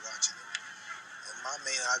you keep watching him. And my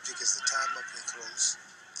main object is to time up in close.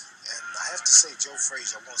 And I have to say, Joe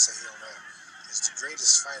Frazier, I won't say he on there, is the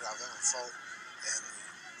greatest fighter I've ever fought. And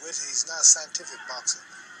he's not a scientific boxer,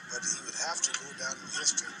 but he would have to go down in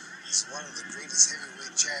history. He's one of the greatest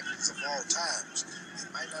heavyweight champions of all times. They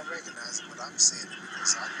might not recognize it, but I'm saying it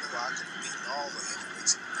because I knew I could have beaten all the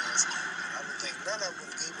heavyweights in the past. And I would think none of them would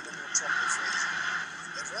have given me no more trouble than Frazier.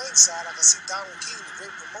 At ringside, I can see Donald King, the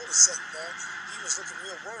great promoter, sitting there. He was looking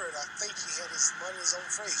real worried. I think he had his money on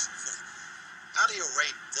Frazier. How do you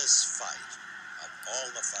rate this fight of all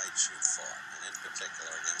the fights you fought, and in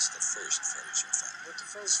particular against the first Frazier fight? With the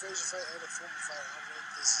first Frazier fight and the Foreman fight, I rate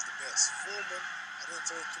this is the best. Foreman, I didn't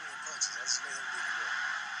throw too many punches. I just let him do the work.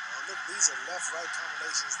 Look, these are left-right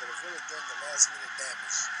combinations that have really done the last-minute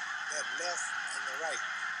damage. That left and the right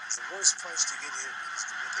is the worst punch to get hit with. It's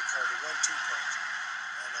what they call the 1-2 punch.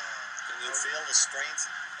 And, can you feel the strength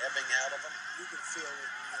ebbing out of him? You can feel it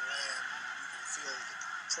when you land. You can feel the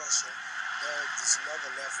pressure. There's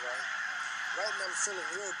another left-right. Right now, I'm feeling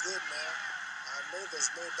real good now. I know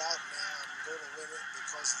there's no doubt now I'm going to win it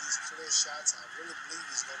because of these clear shots. I really believe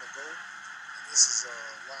he's going to go. And this is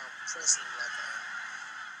why I'm pressing him like I am.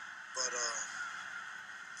 But I'm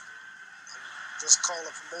just calling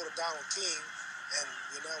promoter Donald King, and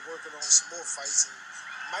we're now working on some more fights. And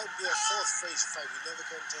it might be a fourth Frazier fight. We never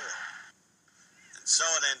can tell. And so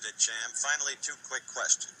it ended, Cham. Finally, 2 quick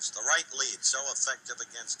questions. The right lead, so effective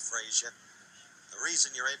against Frazier. The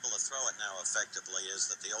reason you're able to throw it now effectively is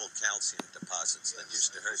that the old calcium deposits that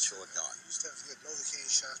used to hurt you are gone. I used to have to get Novocaine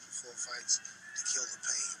shots before fights to kill the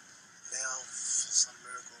pain. Now, for some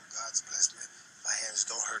miracle, God's blessed me, my hands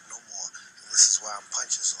don't hurt no more. And this is why I'm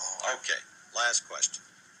punching so hard. Okay, last question.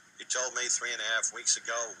 You told me 3.5 weeks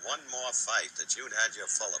ago, one more fight that you'd had you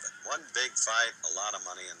full of it. One big fight, a lot of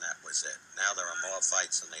money, and that was it. Now there are more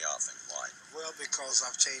fights in the offing. Why? Well, because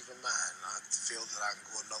I've changed my mind. I feel that I can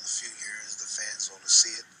go another few years. The fans want to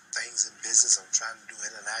see it. Things in business I'm trying to do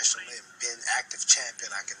internationally, and being active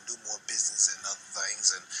champion, I can do more business and other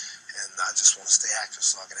things. And I just want to stay active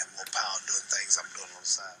so I can have more power doing things I'm doing on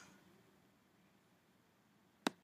the side.